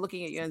tired of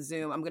looking at you on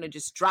Zoom. I'm going to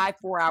just drive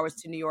 4 hours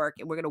to New York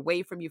and we're going to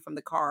wave from you from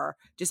the car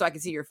just so I can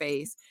see your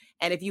face.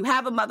 And if you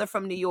have a mother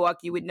from New York,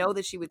 you would know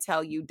that she would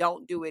tell you,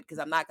 don't do it because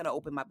I'm not going to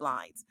open my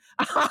blinds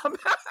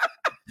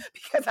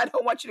because I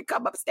don't want you to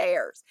come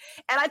upstairs.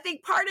 And I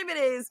think part of it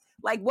is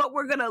like what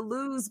we're going to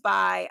lose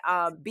by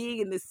being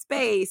in this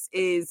space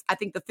is I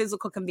think the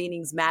physical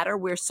convenings matter.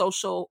 We're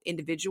social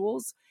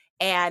individuals.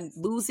 And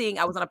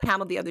I was on a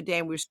panel the other day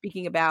and we were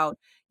speaking about,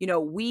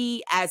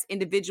 we as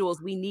individuals,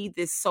 we need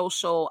this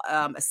social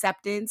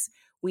acceptance.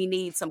 We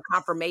need some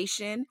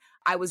confirmation.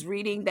 I was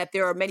reading that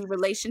there are many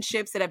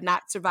relationships that have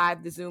not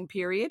survived the Zoom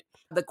period,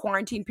 the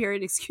quarantine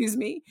period,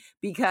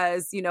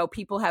 because,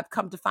 people have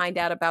come to find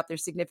out about their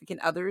significant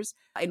others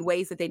in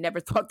ways that they never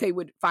thought they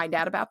would find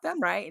out about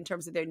them, right, in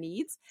terms of their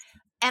needs.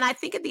 And I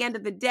think at the end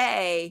of the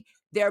day,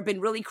 there have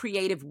been really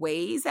creative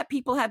ways that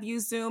people have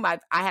used Zoom. I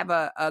have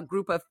a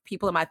group of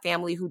people in my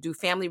family who do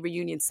family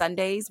reunion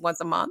Sundays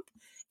once a month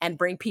and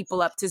bring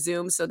people up to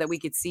Zoom so that we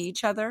could see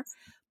each other.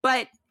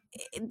 But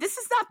this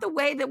is not the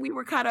way that we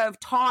were kind of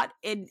taught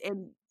and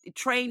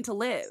trained to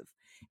live.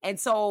 And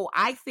so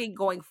I think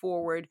going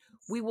forward,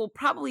 we will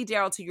probably,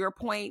 Daryl, to your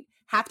point,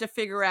 have to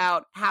figure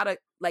out how to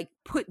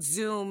put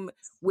Zoom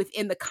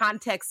within the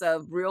context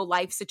of real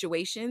life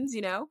situations,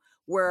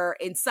 where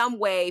in some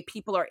way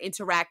people are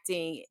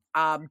interacting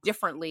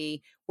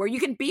differently, where you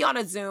can be on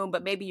a Zoom,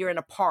 but maybe you're in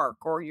a park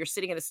or you're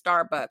sitting in a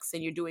Starbucks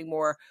and you're doing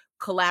more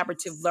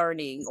collaborative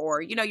learning,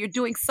 or, you're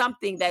doing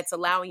something that's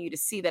allowing you to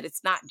see that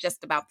it's not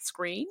just about the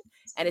screen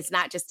and it's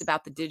not just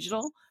about the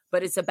digital,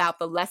 but it's about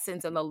the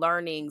lessons and the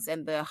learnings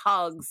and the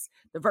hugs,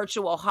 the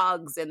virtual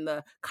hugs and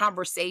the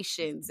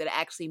conversations that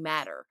actually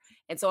matter.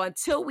 And so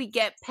until we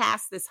get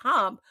past this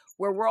hump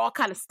where we're all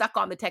kind of stuck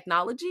on the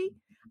technology,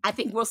 I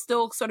think we'll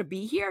still sort of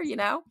be here,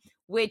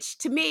 which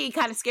to me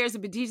kind of scares the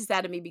bejesus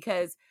out of me,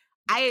 because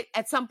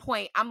at some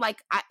point, I'm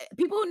like,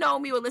 people who know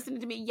me or listening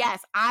to me,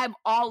 yes, I'm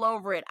all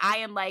over it. I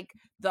am like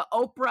the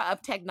Oprah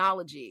of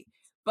technology.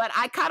 But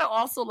I kind of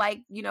also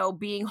like,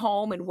 being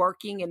home and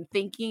working and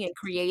thinking and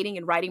creating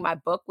and writing my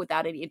book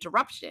without any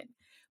interruption.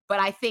 But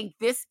I think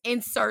this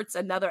inserts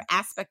another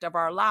aspect of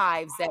our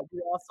lives that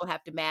we also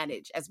have to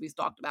manage, as we've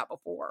talked about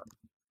before.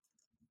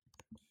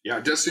 Yeah,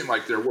 it does seem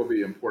like there will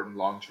be important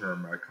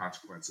long-term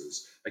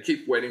consequences. I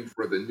keep waiting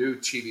for the new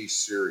TV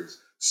series,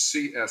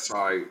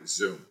 CSI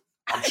Zoom.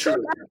 I'm sure.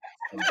 Well,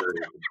 you're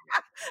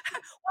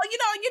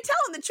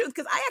telling the truth,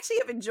 because I actually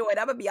have enjoyed,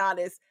 I'm going to be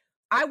honest,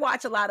 I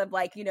watch a lot of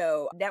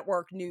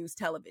network news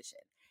television.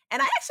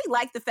 And I actually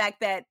like the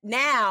fact that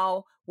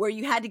now, where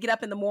you had to get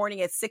up in the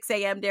morning at 6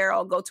 a.m.,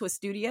 Daryl, go to a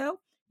studio,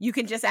 you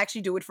can just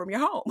actually do it from your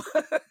home,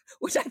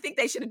 which I think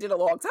they should have did a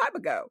long time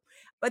ago.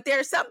 But there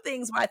are some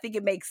things where I think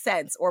it makes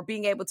sense, or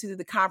being able to do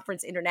the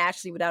conference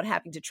internationally without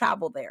having to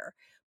travel there.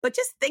 But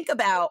just think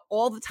about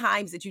all the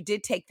times that you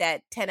did take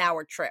that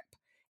 10-hour trip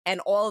and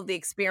all of the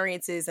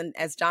experiences, and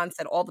as John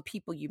said, all the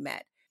people you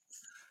met.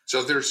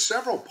 So there's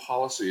several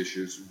policy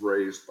issues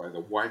raised by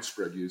the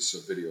widespread use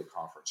of video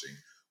conferencing.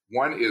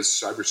 One is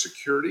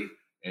cybersecurity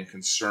and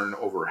concern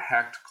over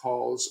hacked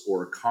calls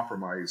or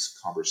compromised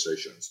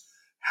conversations.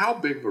 How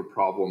big of a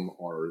problem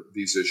are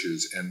these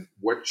issues, and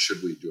what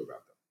should we do about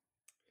them?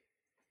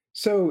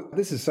 So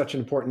this is such an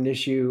important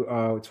issue.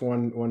 It's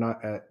one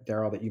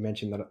Daryl, that you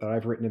mentioned that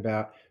I've written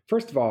about.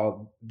 First of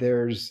all,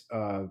 there's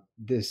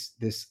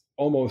this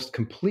almost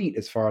complete,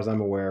 as far as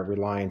I'm aware,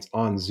 reliance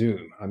on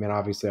Zoom. I mean,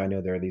 obviously, I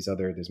know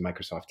there's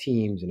Microsoft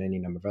Teams and any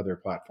number of other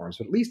platforms,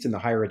 but at least in the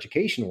higher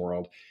education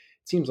world,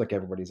 it seems like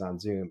everybody's on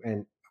Zoom.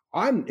 And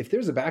if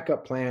there's a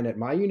backup plan at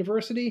my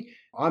university,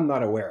 I'm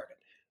not aware of it.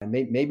 And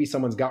maybe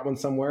someone's got one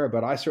somewhere,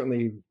 but I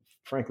certainly,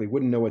 frankly,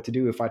 wouldn't know what to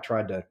do if I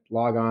tried to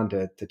log on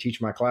to teach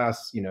my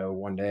class,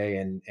 one day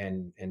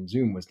and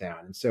Zoom was down.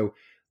 And so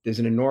there's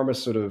an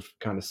enormous sort of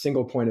kind of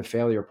single point of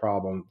failure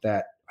problem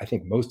that I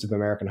think most of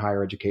American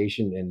higher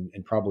education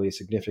and probably a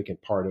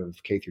significant part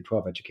of K through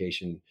 12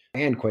 education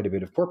and quite a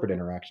bit of corporate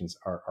interactions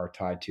are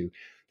tied to.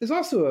 There's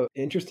also an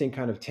interesting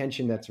kind of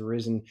tension that's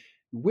arisen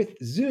with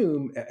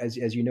Zoom. As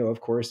you know,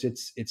 of course,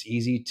 it's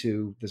easy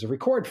there's a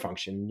record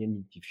function,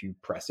 and if you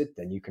press it,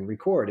 then you can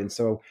record. And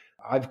so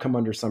I've come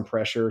under some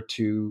pressure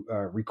to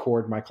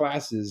record my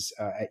classes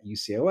at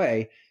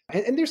UCLA.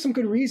 And there's some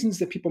good reasons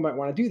that people might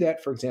want to do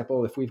that. For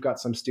example, if we've got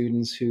some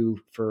students who,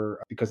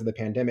 because of the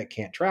pandemic,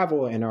 can't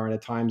travel and are in a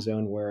time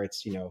zone where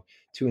it's 2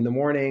 a.m.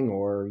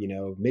 or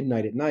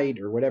midnight at night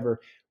or whatever,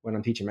 when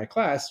I'm teaching my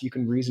class, you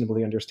can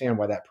reasonably understand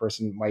why that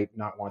person might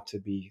not want to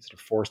be sort of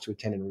forced to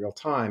attend in real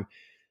time.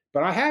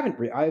 But I haven't.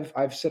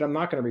 I've said I'm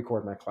not going to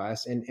record my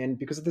class, and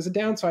because there's a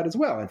downside as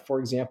well. And for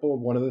example,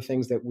 one of the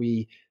things that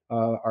we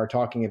are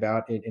talking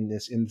about in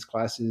this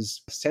class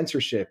is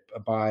censorship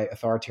by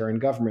authoritarian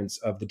governments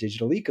of the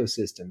digital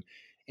ecosystem.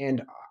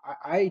 And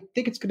I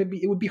think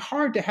it would be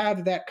hard to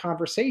have that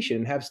conversation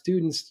and have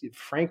students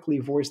frankly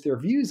voice their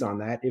views on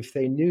that if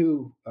they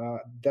knew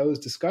those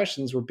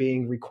discussions were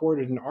being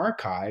recorded and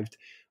archived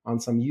on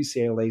some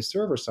UCLA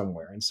server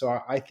somewhere. And so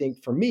I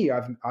think for me,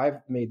 I've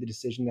made the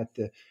decision that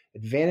the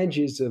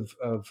advantages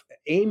of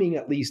aiming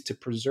at least to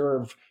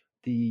preserve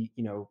the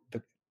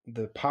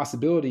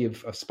possibility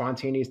of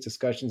spontaneous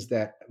discussions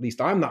that at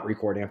least I'm not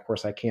recording. Of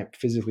course, I can't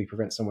physically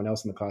prevent someone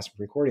else in the class from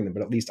recording them,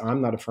 but at least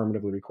I'm not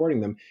affirmatively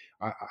recording them.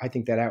 I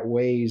think that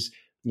outweighs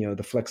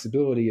the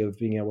flexibility of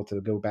being able to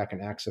go back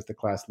and access the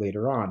class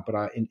later on.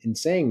 But in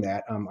saying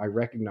that, I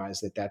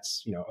recognize that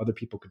that's, other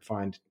people could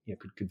find,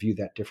 could view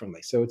that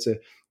differently. So it's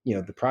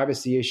the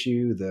privacy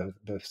issue, the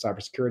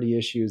cybersecurity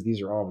issues,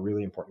 these are all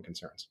really important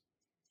concerns.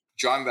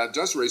 John, that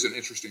does raise an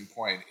interesting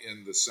point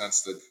in the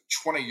sense that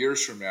 20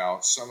 years from now,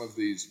 some of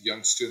these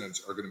young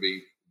students are going to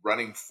be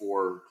running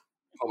for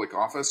public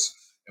office.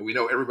 And we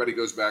know everybody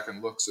goes back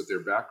and looks at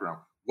their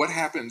background. What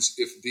happens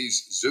if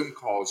these Zoom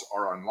calls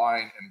are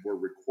online and were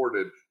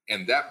recorded,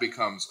 and that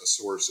becomes a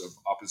source of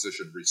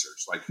opposition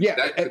research?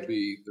 That could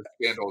be the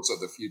scandals of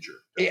the future.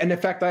 And in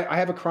fact, I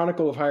have a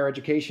Chronicle of Higher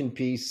Education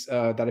piece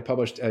that I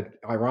published,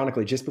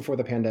 ironically, just before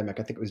the pandemic.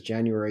 I think it was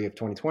January of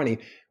 2020,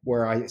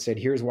 where I said,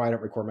 here's why I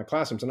don't record my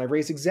classrooms. And I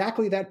raised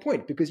exactly that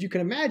point, because you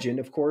can imagine,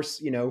 of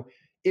course,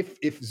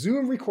 if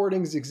Zoom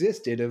recordings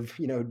existed of,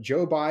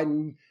 Joe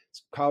Biden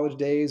college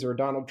days or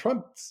Donald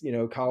Trump's,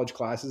 college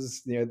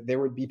classes, there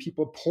would be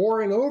people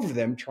poring over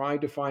them trying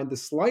to find the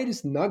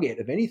slightest nugget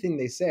of anything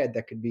they said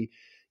that could be,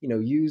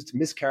 used,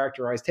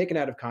 mischaracterized, taken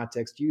out of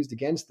context, used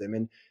against them.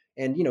 And,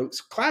 And,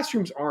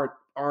 classrooms aren't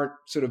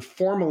sort of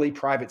formally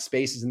private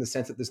spaces in the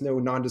sense that there's no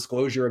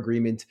non-disclosure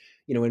agreement,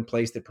 in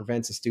place that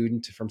prevents a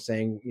student from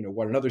saying,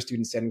 what another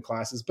student said in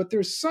classes. But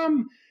there's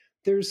something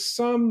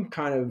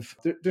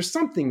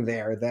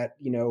there that,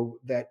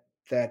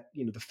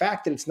 the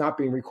fact that it's not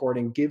being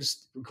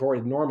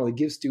recorded normally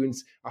gives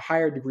students a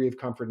higher degree of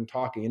comfort in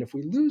talking. And if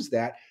we lose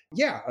that,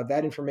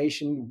 that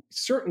information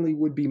certainly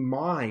would be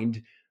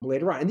mined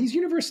later on. And these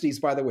universities,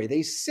 by the way,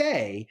 they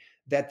say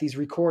that these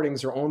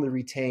recordings are only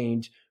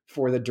retained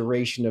for the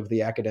duration of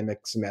the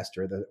academic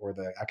semester or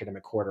the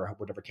academic quarter,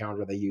 whatever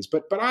calendar they use.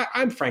 But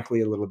I'm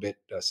frankly a little bit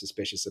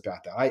suspicious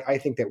about that. I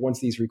think that once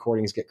these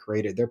recordings get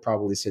created, they're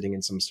probably sitting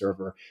in some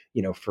server,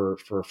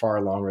 for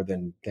far longer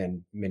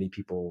than many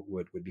people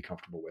would be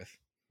comfortable with.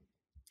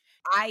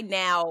 I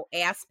now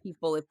ask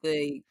people if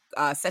the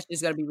session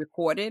is going to be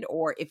recorded,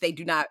 or if they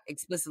do not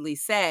explicitly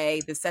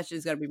say the session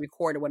is going to be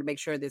recorded, I want to make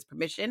sure there's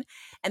permission.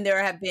 And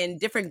there have been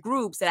different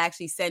groups that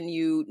actually send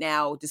you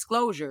now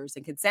disclosures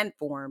and consent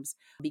forms,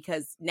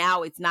 because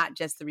now it's not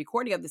just the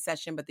recording of the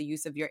session, but the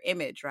use of your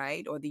image,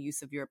 right? Or the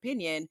use of your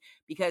opinion,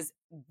 because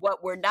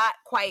what we're not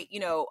quite,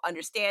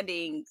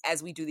 understanding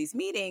as we do these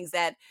meetings,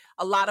 that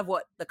a lot of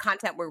what the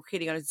content we're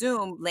creating on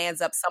Zoom lands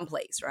up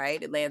someplace,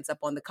 right? It lands up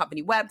on the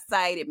company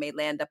website. It may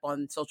land up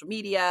on social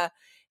media.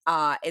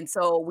 And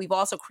so we've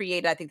also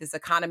created, I think, this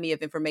economy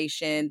of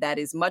information that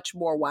is much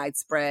more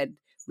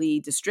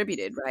widespreadly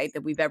distributed, right,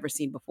 than we've ever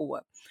seen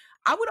before.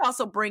 I would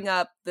also bring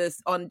up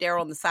this on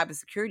Daryl on the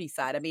cybersecurity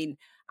side. I mean,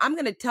 I'm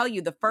going to tell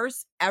you the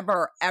first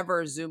ever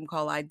Zoom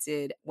call I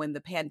did when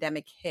the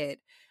pandemic hit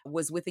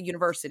was with a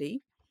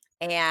university.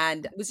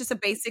 And it was just a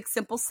basic,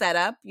 simple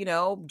setup,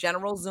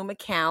 general Zoom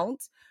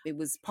account. It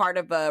was part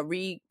of a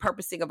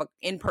repurposing of an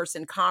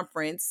in-person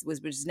conference,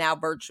 which is now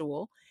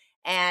virtual.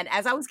 And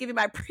as I was giving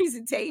my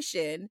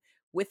presentation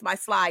with my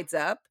slides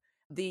up,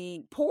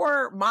 the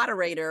poor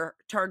moderator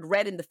turned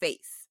red in the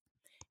face.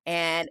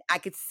 And I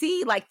could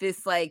see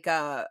this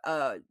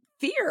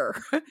fear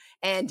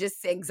and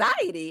just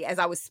anxiety as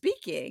I was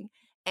speaking.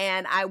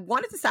 And I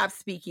wanted to stop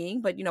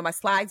speaking, but, my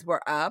slides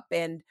were up.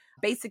 And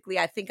basically,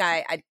 I think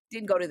I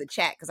didn't go to the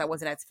chat because I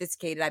wasn't that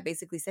sophisticated. I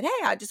basically said,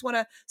 hey, I just want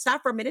to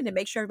stop for a minute and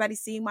make sure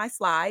everybody's seeing my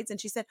slides.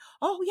 And she said,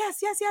 oh,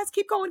 yes.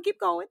 Keep going.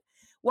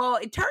 Well,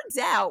 it turns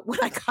out when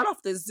I got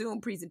off the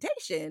Zoom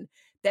presentation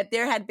that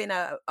there had been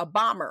a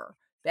bomber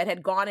that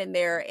had gone in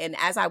there, and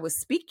as I was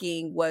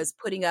speaking was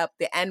putting up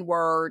the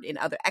N-word and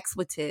other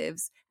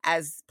expletives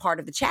as part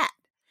of the chat.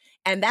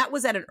 And that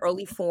was at an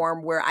early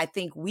form where I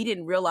think we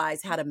didn't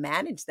realize how to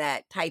manage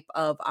that type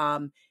of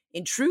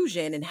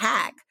intrusion and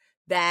hack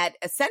that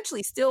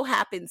essentially still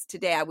happens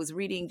today. I was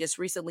reading just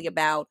recently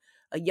about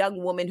a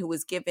young woman who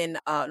was given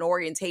an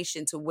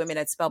orientation to women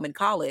at Spelman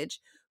College,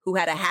 who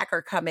had a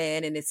hacker come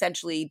in and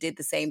essentially did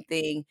the same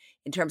thing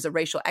in terms of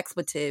racial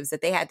expletives,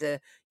 that they had to,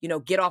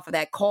 get off of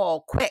that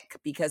call quick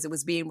because it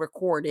was being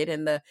recorded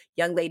and the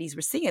young ladies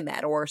were seeing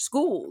that. Or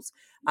schools.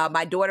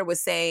 My daughter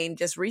was saying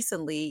just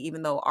recently,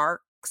 even though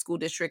our school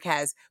district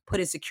has put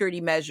in security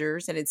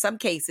measures, and in some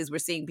cases we're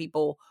seeing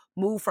people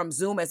move from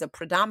Zoom as a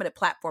predominant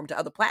platform to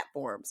other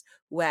platforms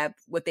who have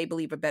what they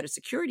believe are better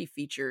security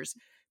features.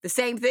 The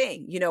same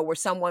thing, where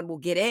someone will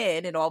get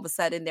in and all of a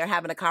sudden they're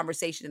having a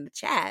conversation in the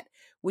chat,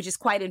 which is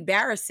quite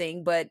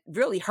embarrassing, but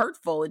really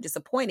hurtful and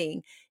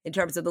disappointing in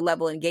terms of the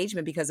level of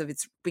engagement because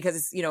it's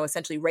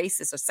essentially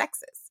racist or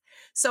sexist.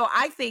 So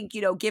I think,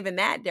 given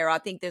that, Daryl, I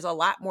think there's a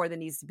lot more that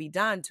needs to be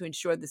done to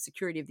ensure the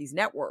security of these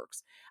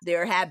networks.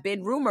 There have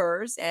been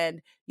rumors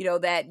and,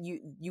 that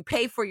you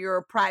pay for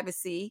your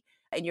privacy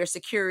and your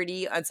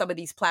security on some of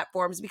these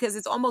platforms, because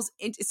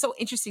it's so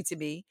interesting to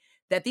me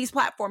that these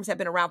platforms have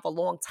been around for a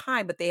long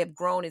time, but they have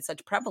grown in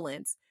such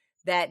prevalence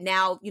that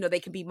now, they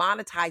can be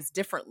monetized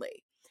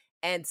differently.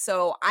 And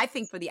so I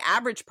think for the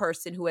average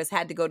person who has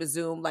had to go to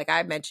Zoom, like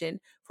I mentioned,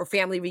 for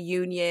family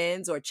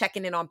reunions or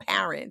checking in on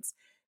parents,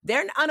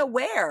 they're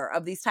unaware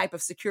of these type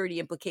of security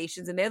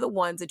implications. And they're the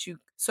ones that you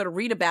sort of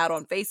read about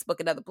on Facebook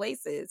and other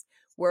places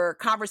where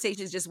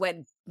conversations just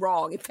went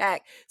wrong. In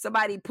fact,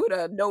 somebody put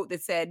a note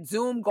that said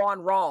Zoom gone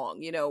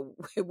wrong,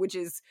 which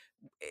it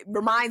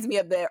reminds me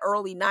of the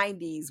early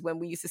 90s when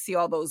we used to see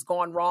all those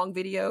gone wrong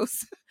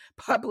videos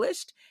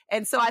published.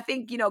 And so I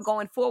think,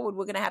 going forward,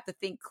 we're going to have to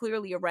think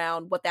clearly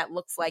around what that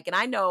looks like. And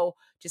I know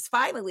just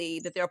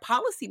finally that there are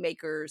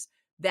policymakers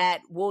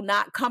that will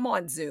not come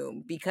on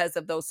Zoom because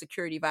of those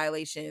security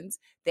violations.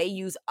 They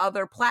use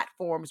other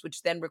platforms,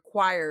 which then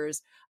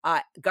requires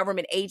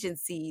government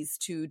agencies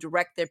to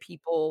direct their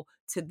people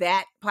to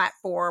that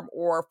platform,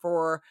 or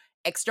for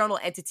external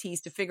entities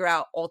to figure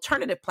out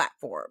alternative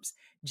platforms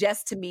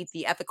just to meet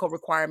the ethical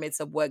requirements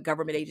of what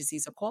government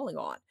agencies are calling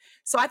on.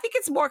 So I think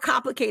it's more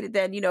complicated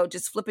than,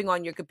 just flipping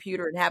on your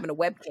computer and having a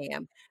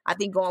webcam. I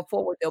think going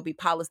forward, there'll be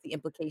policy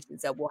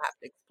implications that we'll have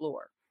to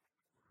explore.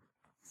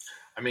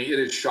 I mean, it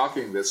is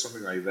shocking that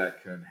something like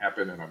that can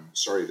happen, and I'm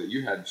sorry that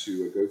you had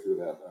to go through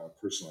that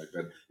personally,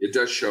 but it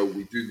does show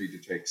we do need to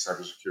take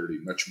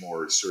cybersecurity much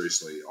more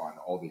seriously on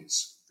all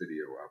these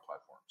video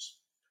platforms.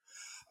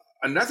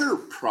 Another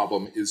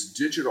problem is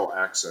digital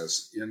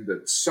access, in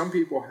that some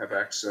people have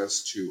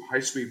access to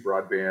high-speed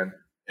broadband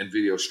and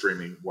video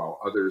streaming while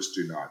others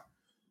do not.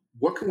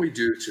 What can we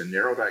do to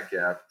narrow that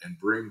gap and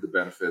bring the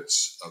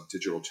benefits of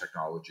digital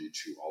technology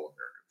to all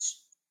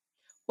Americans?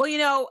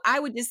 Well, I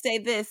would just say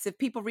this. If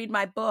people read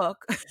my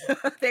book,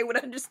 they would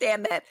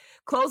understand that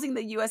closing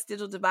the U.S.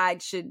 digital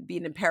divide should be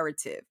an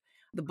imperative.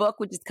 The book,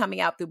 which is coming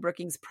out through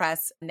Brookings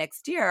Press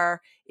next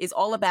year, is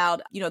all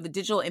about, the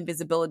digital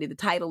invisibility. The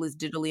title is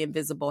Digitally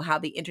Invisible, How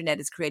the Internet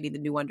is Creating the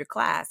New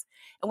Underclass.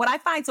 And what I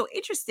find so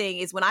interesting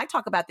is when I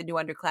talk about the new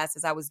underclass,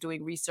 as I was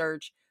doing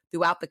research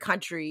throughout the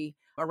country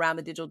around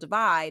the digital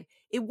divide,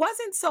 it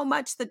wasn't so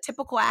much the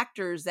typical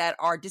actors that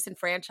are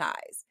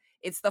disenfranchised.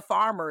 It's the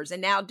farmers.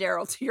 And now,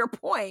 Daryl, to your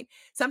point,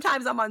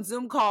 sometimes I'm on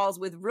Zoom calls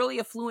with really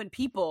affluent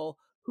people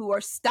who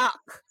are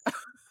stuck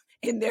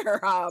in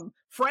their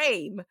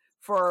frame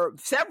for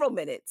several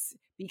minutes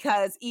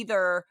because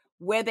either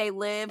where they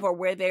live or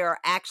where they are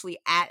actually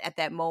at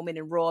that moment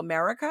in rural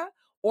America,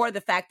 or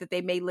the fact that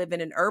they may live in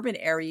an urban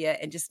area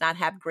and just not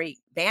have great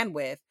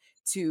bandwidth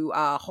to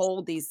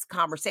hold these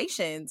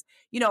conversations,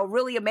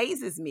 really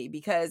amazes me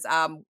because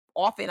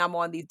often I'm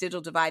on these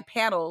digital divide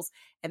panels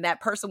and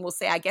that person will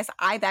say, I guess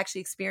I've actually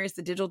experienced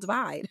the digital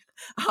divide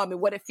and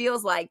what it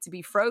feels like to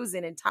be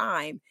frozen in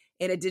time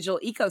in a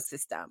digital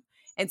ecosystem.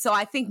 And so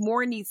I think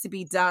more needs to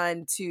be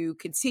done to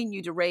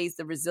continue to raise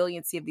the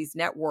resiliency of these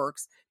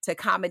networks to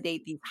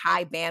accommodate these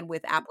high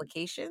bandwidth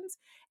applications.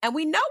 And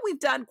we know we've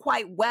done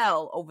quite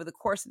well over the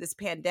course of this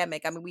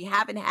pandemic. I mean, we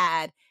haven't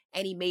had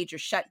any major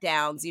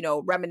shutdowns,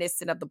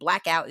 reminiscent of the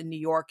blackout in New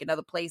York and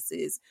other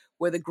places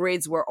where the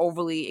grids were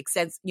overly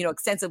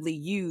extensively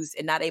used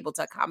and not able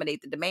to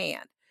accommodate the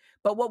demand.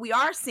 But what we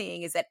are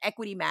seeing is that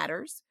equity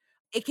matters.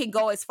 It can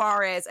go as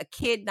far as a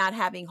kid not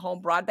having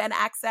home broadband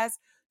access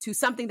to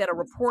something that a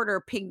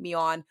reporter pinged me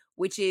on,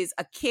 which is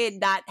a kid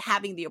not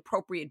having the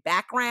appropriate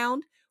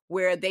background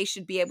where they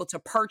should be able to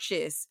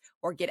purchase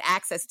or get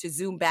access to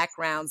Zoom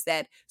backgrounds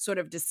that sort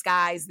of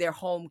disguise their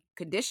home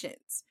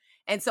conditions.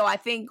 And so I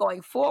think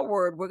going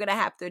forward, we're going to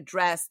have to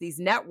address these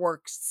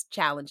networks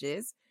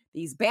challenges,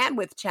 these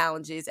bandwidth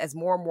challenges as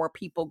more and more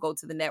people go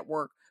to the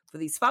network for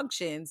these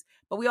functions.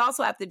 But we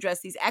also have to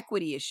address these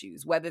equity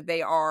issues, whether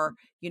they are,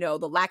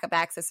 the lack of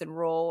access in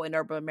rural and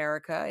urban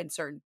America in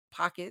certain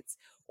pockets,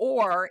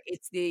 or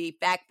it's the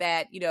fact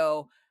that,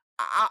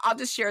 I'll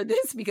just share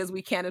this because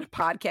we can in a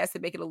podcast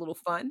and make it a little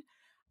fun.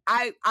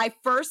 I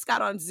first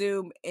got on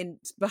Zoom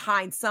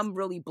behind some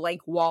really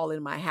blank wall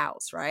in my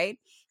house, right?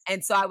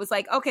 And so I was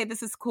like, okay,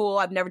 this is cool.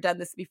 I've never done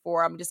this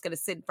before. I'm just going to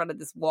sit in front of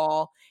this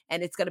wall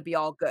and it's going to be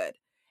all good.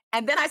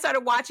 And then I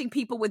started watching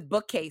people with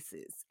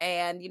bookcases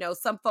and,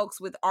 some folks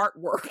with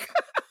artwork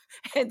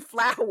and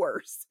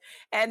flowers.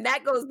 And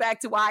that goes back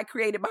to why I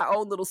created my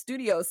own little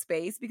studio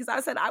space, because I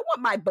said, I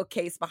want my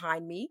bookcase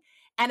behind me.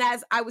 And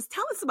as I was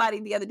telling somebody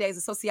the other day as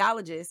a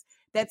sociologist,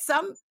 that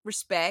some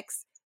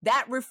respects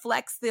that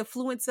reflects the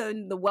affluence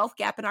and the wealth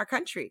gap in our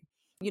country.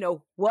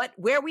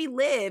 Where we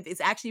live is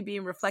actually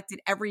being reflected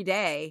every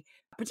day,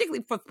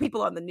 particularly for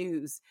people on the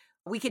news.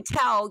 We can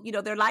tell,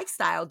 their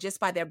lifestyle just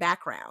by their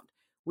background.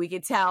 We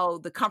can tell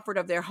the comfort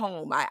of their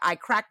home. I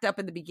cracked up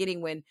in the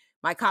beginning when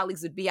my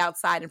colleagues would be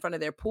outside in front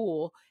of their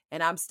pool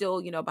and I'm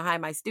still,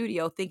 behind my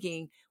studio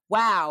thinking,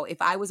 wow, if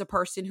I was a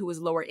person who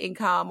was lower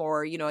income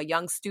or, a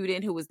young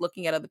student who was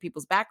looking at other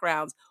people's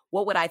backgrounds,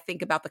 what would I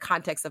think about the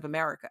context of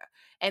America?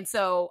 And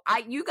so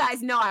you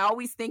guys know, I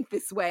always think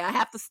this way. I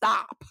have to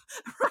stop,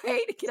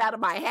 right? Get out of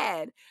my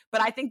head.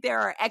 But I think there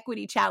are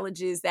equity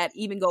challenges that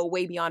even go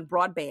way beyond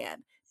broadband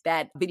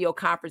that video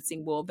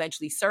conferencing will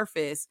eventually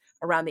surface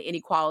around the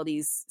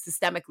inequalities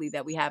systemically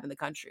that we have in the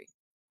country.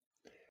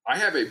 I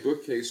have a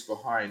bookcase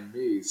behind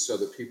me so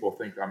that people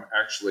think I'm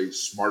actually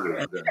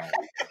smarter than I am.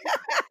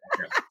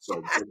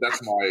 So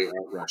that's my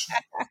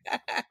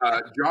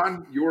rationale.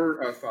 John,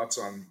 your thoughts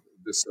on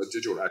this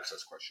digital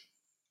access question?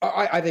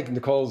 I think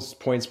Nicole's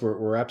points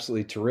were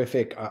absolutely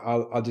terrific.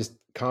 I'll just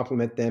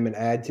compliment them and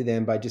add to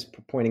them by just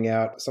pointing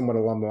out somewhat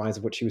along the lines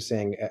of what she was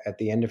saying at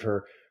the end of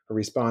her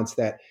response,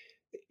 that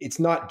it's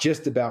not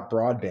just about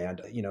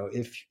broadband.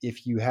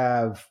 If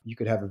you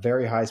could have a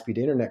very high speed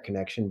internet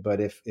connection,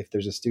 but if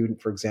there's a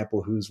student, for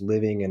example, who's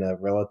living in a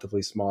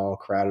relatively small,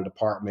 crowded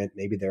apartment,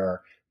 maybe there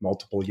are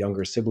multiple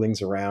younger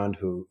siblings around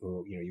who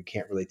you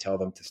can't really tell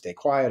them to stay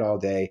quiet all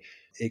day,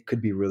 it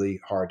could be really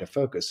hard to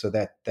focus. So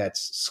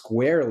that's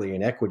squarely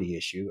an equity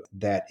issue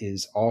that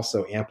is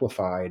also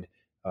amplified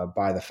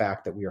by the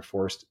fact that we are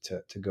forced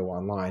to go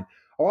online.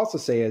 I'll also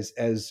say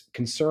as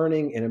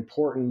concerning and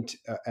important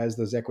as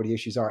those equity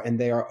issues are, and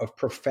they are of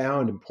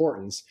profound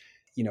importance,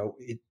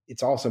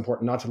 it's also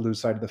important not to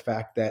lose sight of the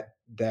fact that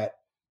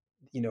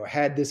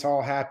had this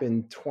all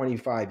happened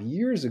 25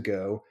 years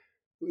ago,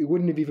 it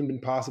wouldn't have even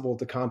been possible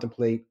to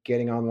contemplate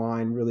getting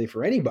online really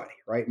for anybody,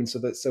 right? And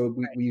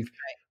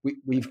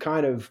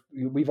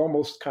we've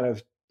almost kind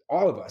of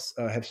all of us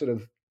have sort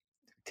of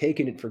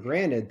taken it for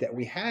granted that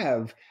we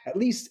have at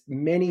least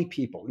many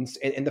people.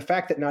 And the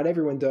fact that not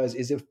everyone does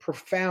is of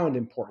profound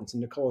importance.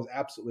 And Nicole is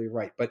absolutely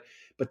right. But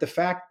the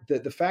fact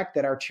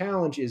that our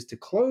challenge is to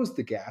close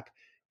the gap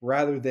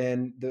rather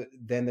than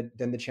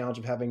the challenge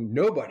of having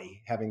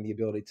nobody having the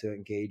ability to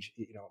engage,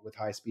 with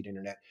high-speed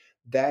internet,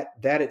 that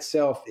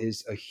itself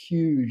is a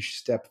huge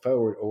step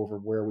forward over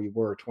where we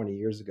were 20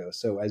 years ago.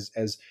 So as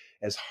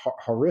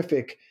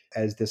horrific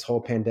as this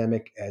whole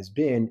pandemic has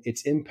been,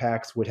 its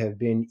impacts would have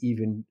been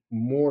even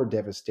more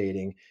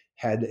devastating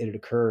had it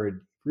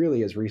occurred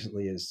really as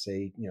recently as,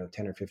 say,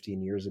 10 or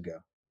 15 years ago.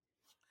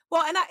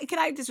 Well, and can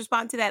I just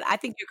respond to that? I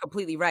think you're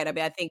completely right. I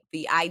mean, I think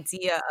the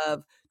idea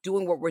of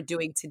doing what we're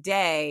doing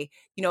today,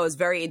 is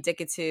very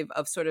indicative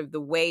of sort of the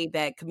way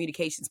that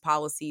communications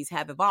policies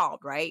have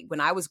evolved, right?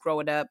 When I was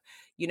growing up,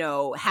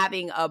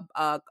 having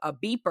a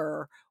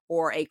beeper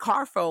or a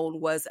car phone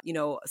was,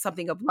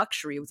 something of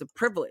luxury. It was a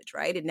privilege,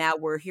 right? And now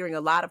we're hearing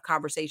a lot of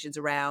conversations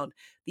around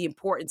the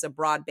importance of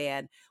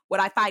broadband.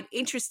 What I find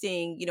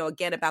interesting,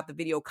 again, about the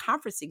video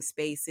conferencing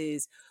space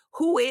is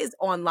who is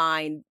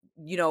online,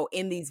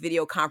 in these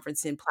video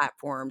conferencing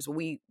platforms.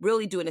 We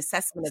really do an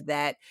assessment of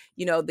that.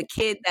 The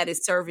kid that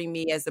is serving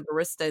me as a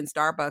barista in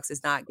Starbucks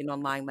is not getting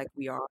online like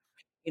we are.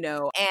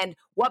 And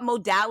what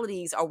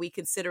modalities are we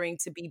considering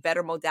to be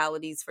better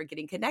modalities for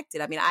getting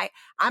connected? I mean,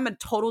 I'm a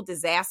total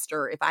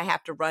disaster if I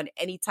have to run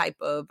any type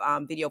of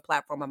video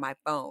platform on my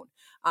phone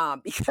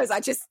because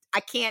I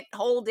can't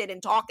hold it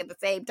and talk at the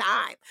same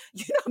time.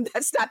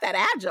 That's not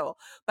that agile.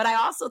 But I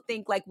also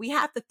think we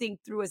have to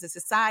think through as a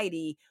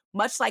society,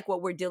 much like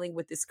what we're dealing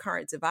with this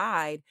current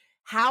divide,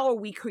 how are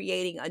we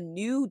creating a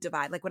new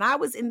divide? Like when I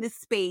was in this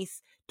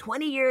space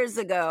 20 years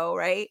ago,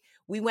 right?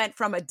 We went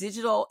from a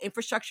digital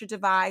infrastructure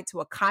divide to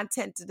a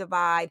content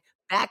divide,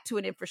 back to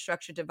an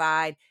infrastructure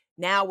divide.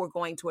 Now we're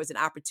going towards an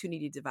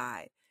opportunity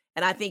divide.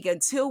 And I think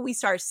until we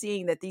start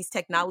seeing that these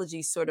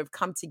technologies sort of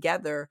come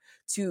together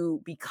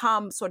to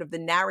become sort of the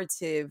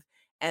narrative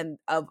and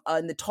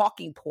the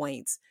talking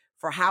points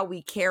for how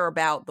we care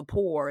about the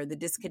poor and the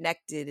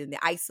disconnected and the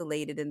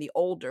isolated and the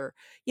older,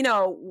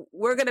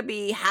 we're going to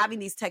be having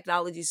these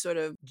technologies sort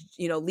of,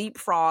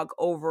 leapfrog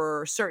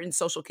over certain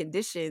social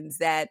conditions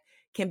that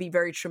can be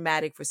very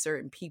traumatic for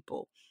certain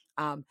people.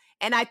 And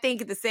I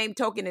think at the same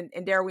token,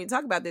 and Darryl, we can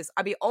talk about this,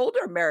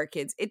 older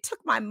Americans, it took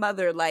my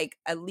mother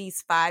at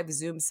least 5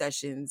 Zoom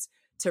sessions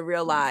to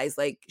realize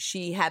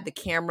she had the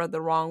camera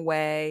the wrong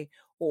way,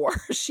 or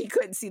she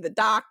couldn't see the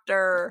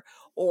doctor,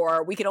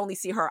 or we could only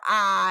see her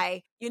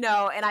eye, and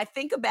I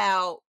think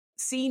about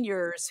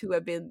seniors who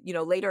have been,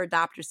 later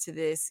adopters to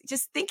this,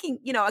 just thinking,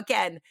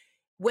 again,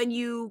 when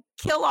you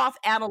kill off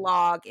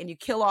analog and you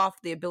kill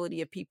off the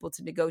ability of people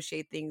to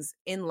negotiate things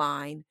in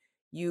line,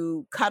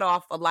 you cut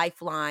off a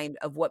lifeline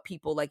of what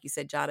people, like you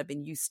said, John, have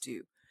been used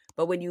to.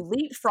 But when you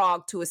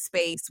leapfrog to a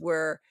space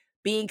where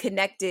being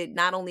connected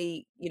not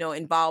only,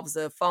 involves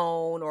a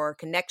phone or a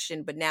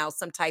connection, but now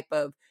some type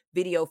of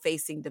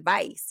video-facing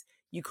device,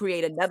 you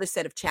create another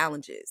set of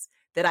challenges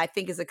that I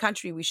think as a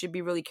country we should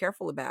be really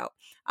careful about,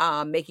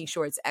 making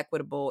sure it's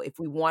equitable if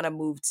we want to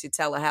move to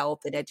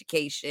telehealth and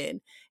education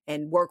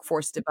and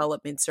workforce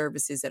development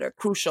services that are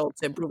crucial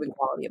to improving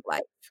quality of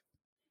life.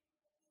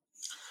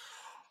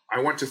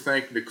 I want to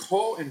thank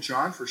Nicole and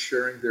John for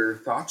sharing their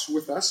thoughts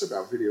with us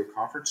about video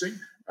conferencing.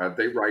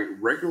 They write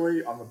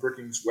regularly on the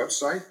Brookings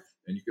website,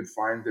 and you can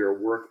find their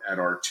work at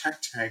our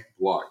Tech Tank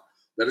blog.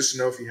 Let us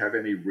know if you have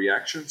any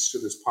reactions to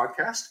this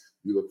podcast.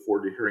 We look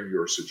forward to hearing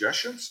your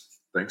suggestions.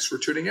 Thanks for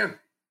tuning in.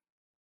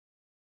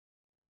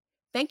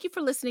 Thank you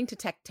for listening to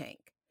Tech Tank,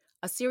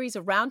 a series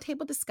of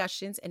roundtable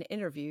discussions and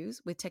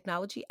interviews with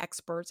technology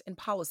experts and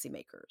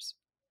policymakers.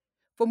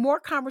 For more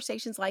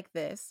conversations like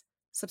this,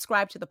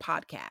 subscribe to the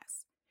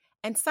podcast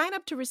and sign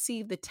up to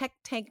receive the Tech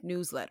Tank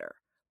newsletter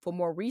for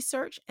more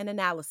research and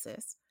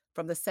analysis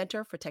from the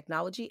Center for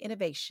Technology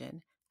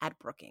Innovation at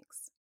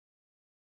Brookings.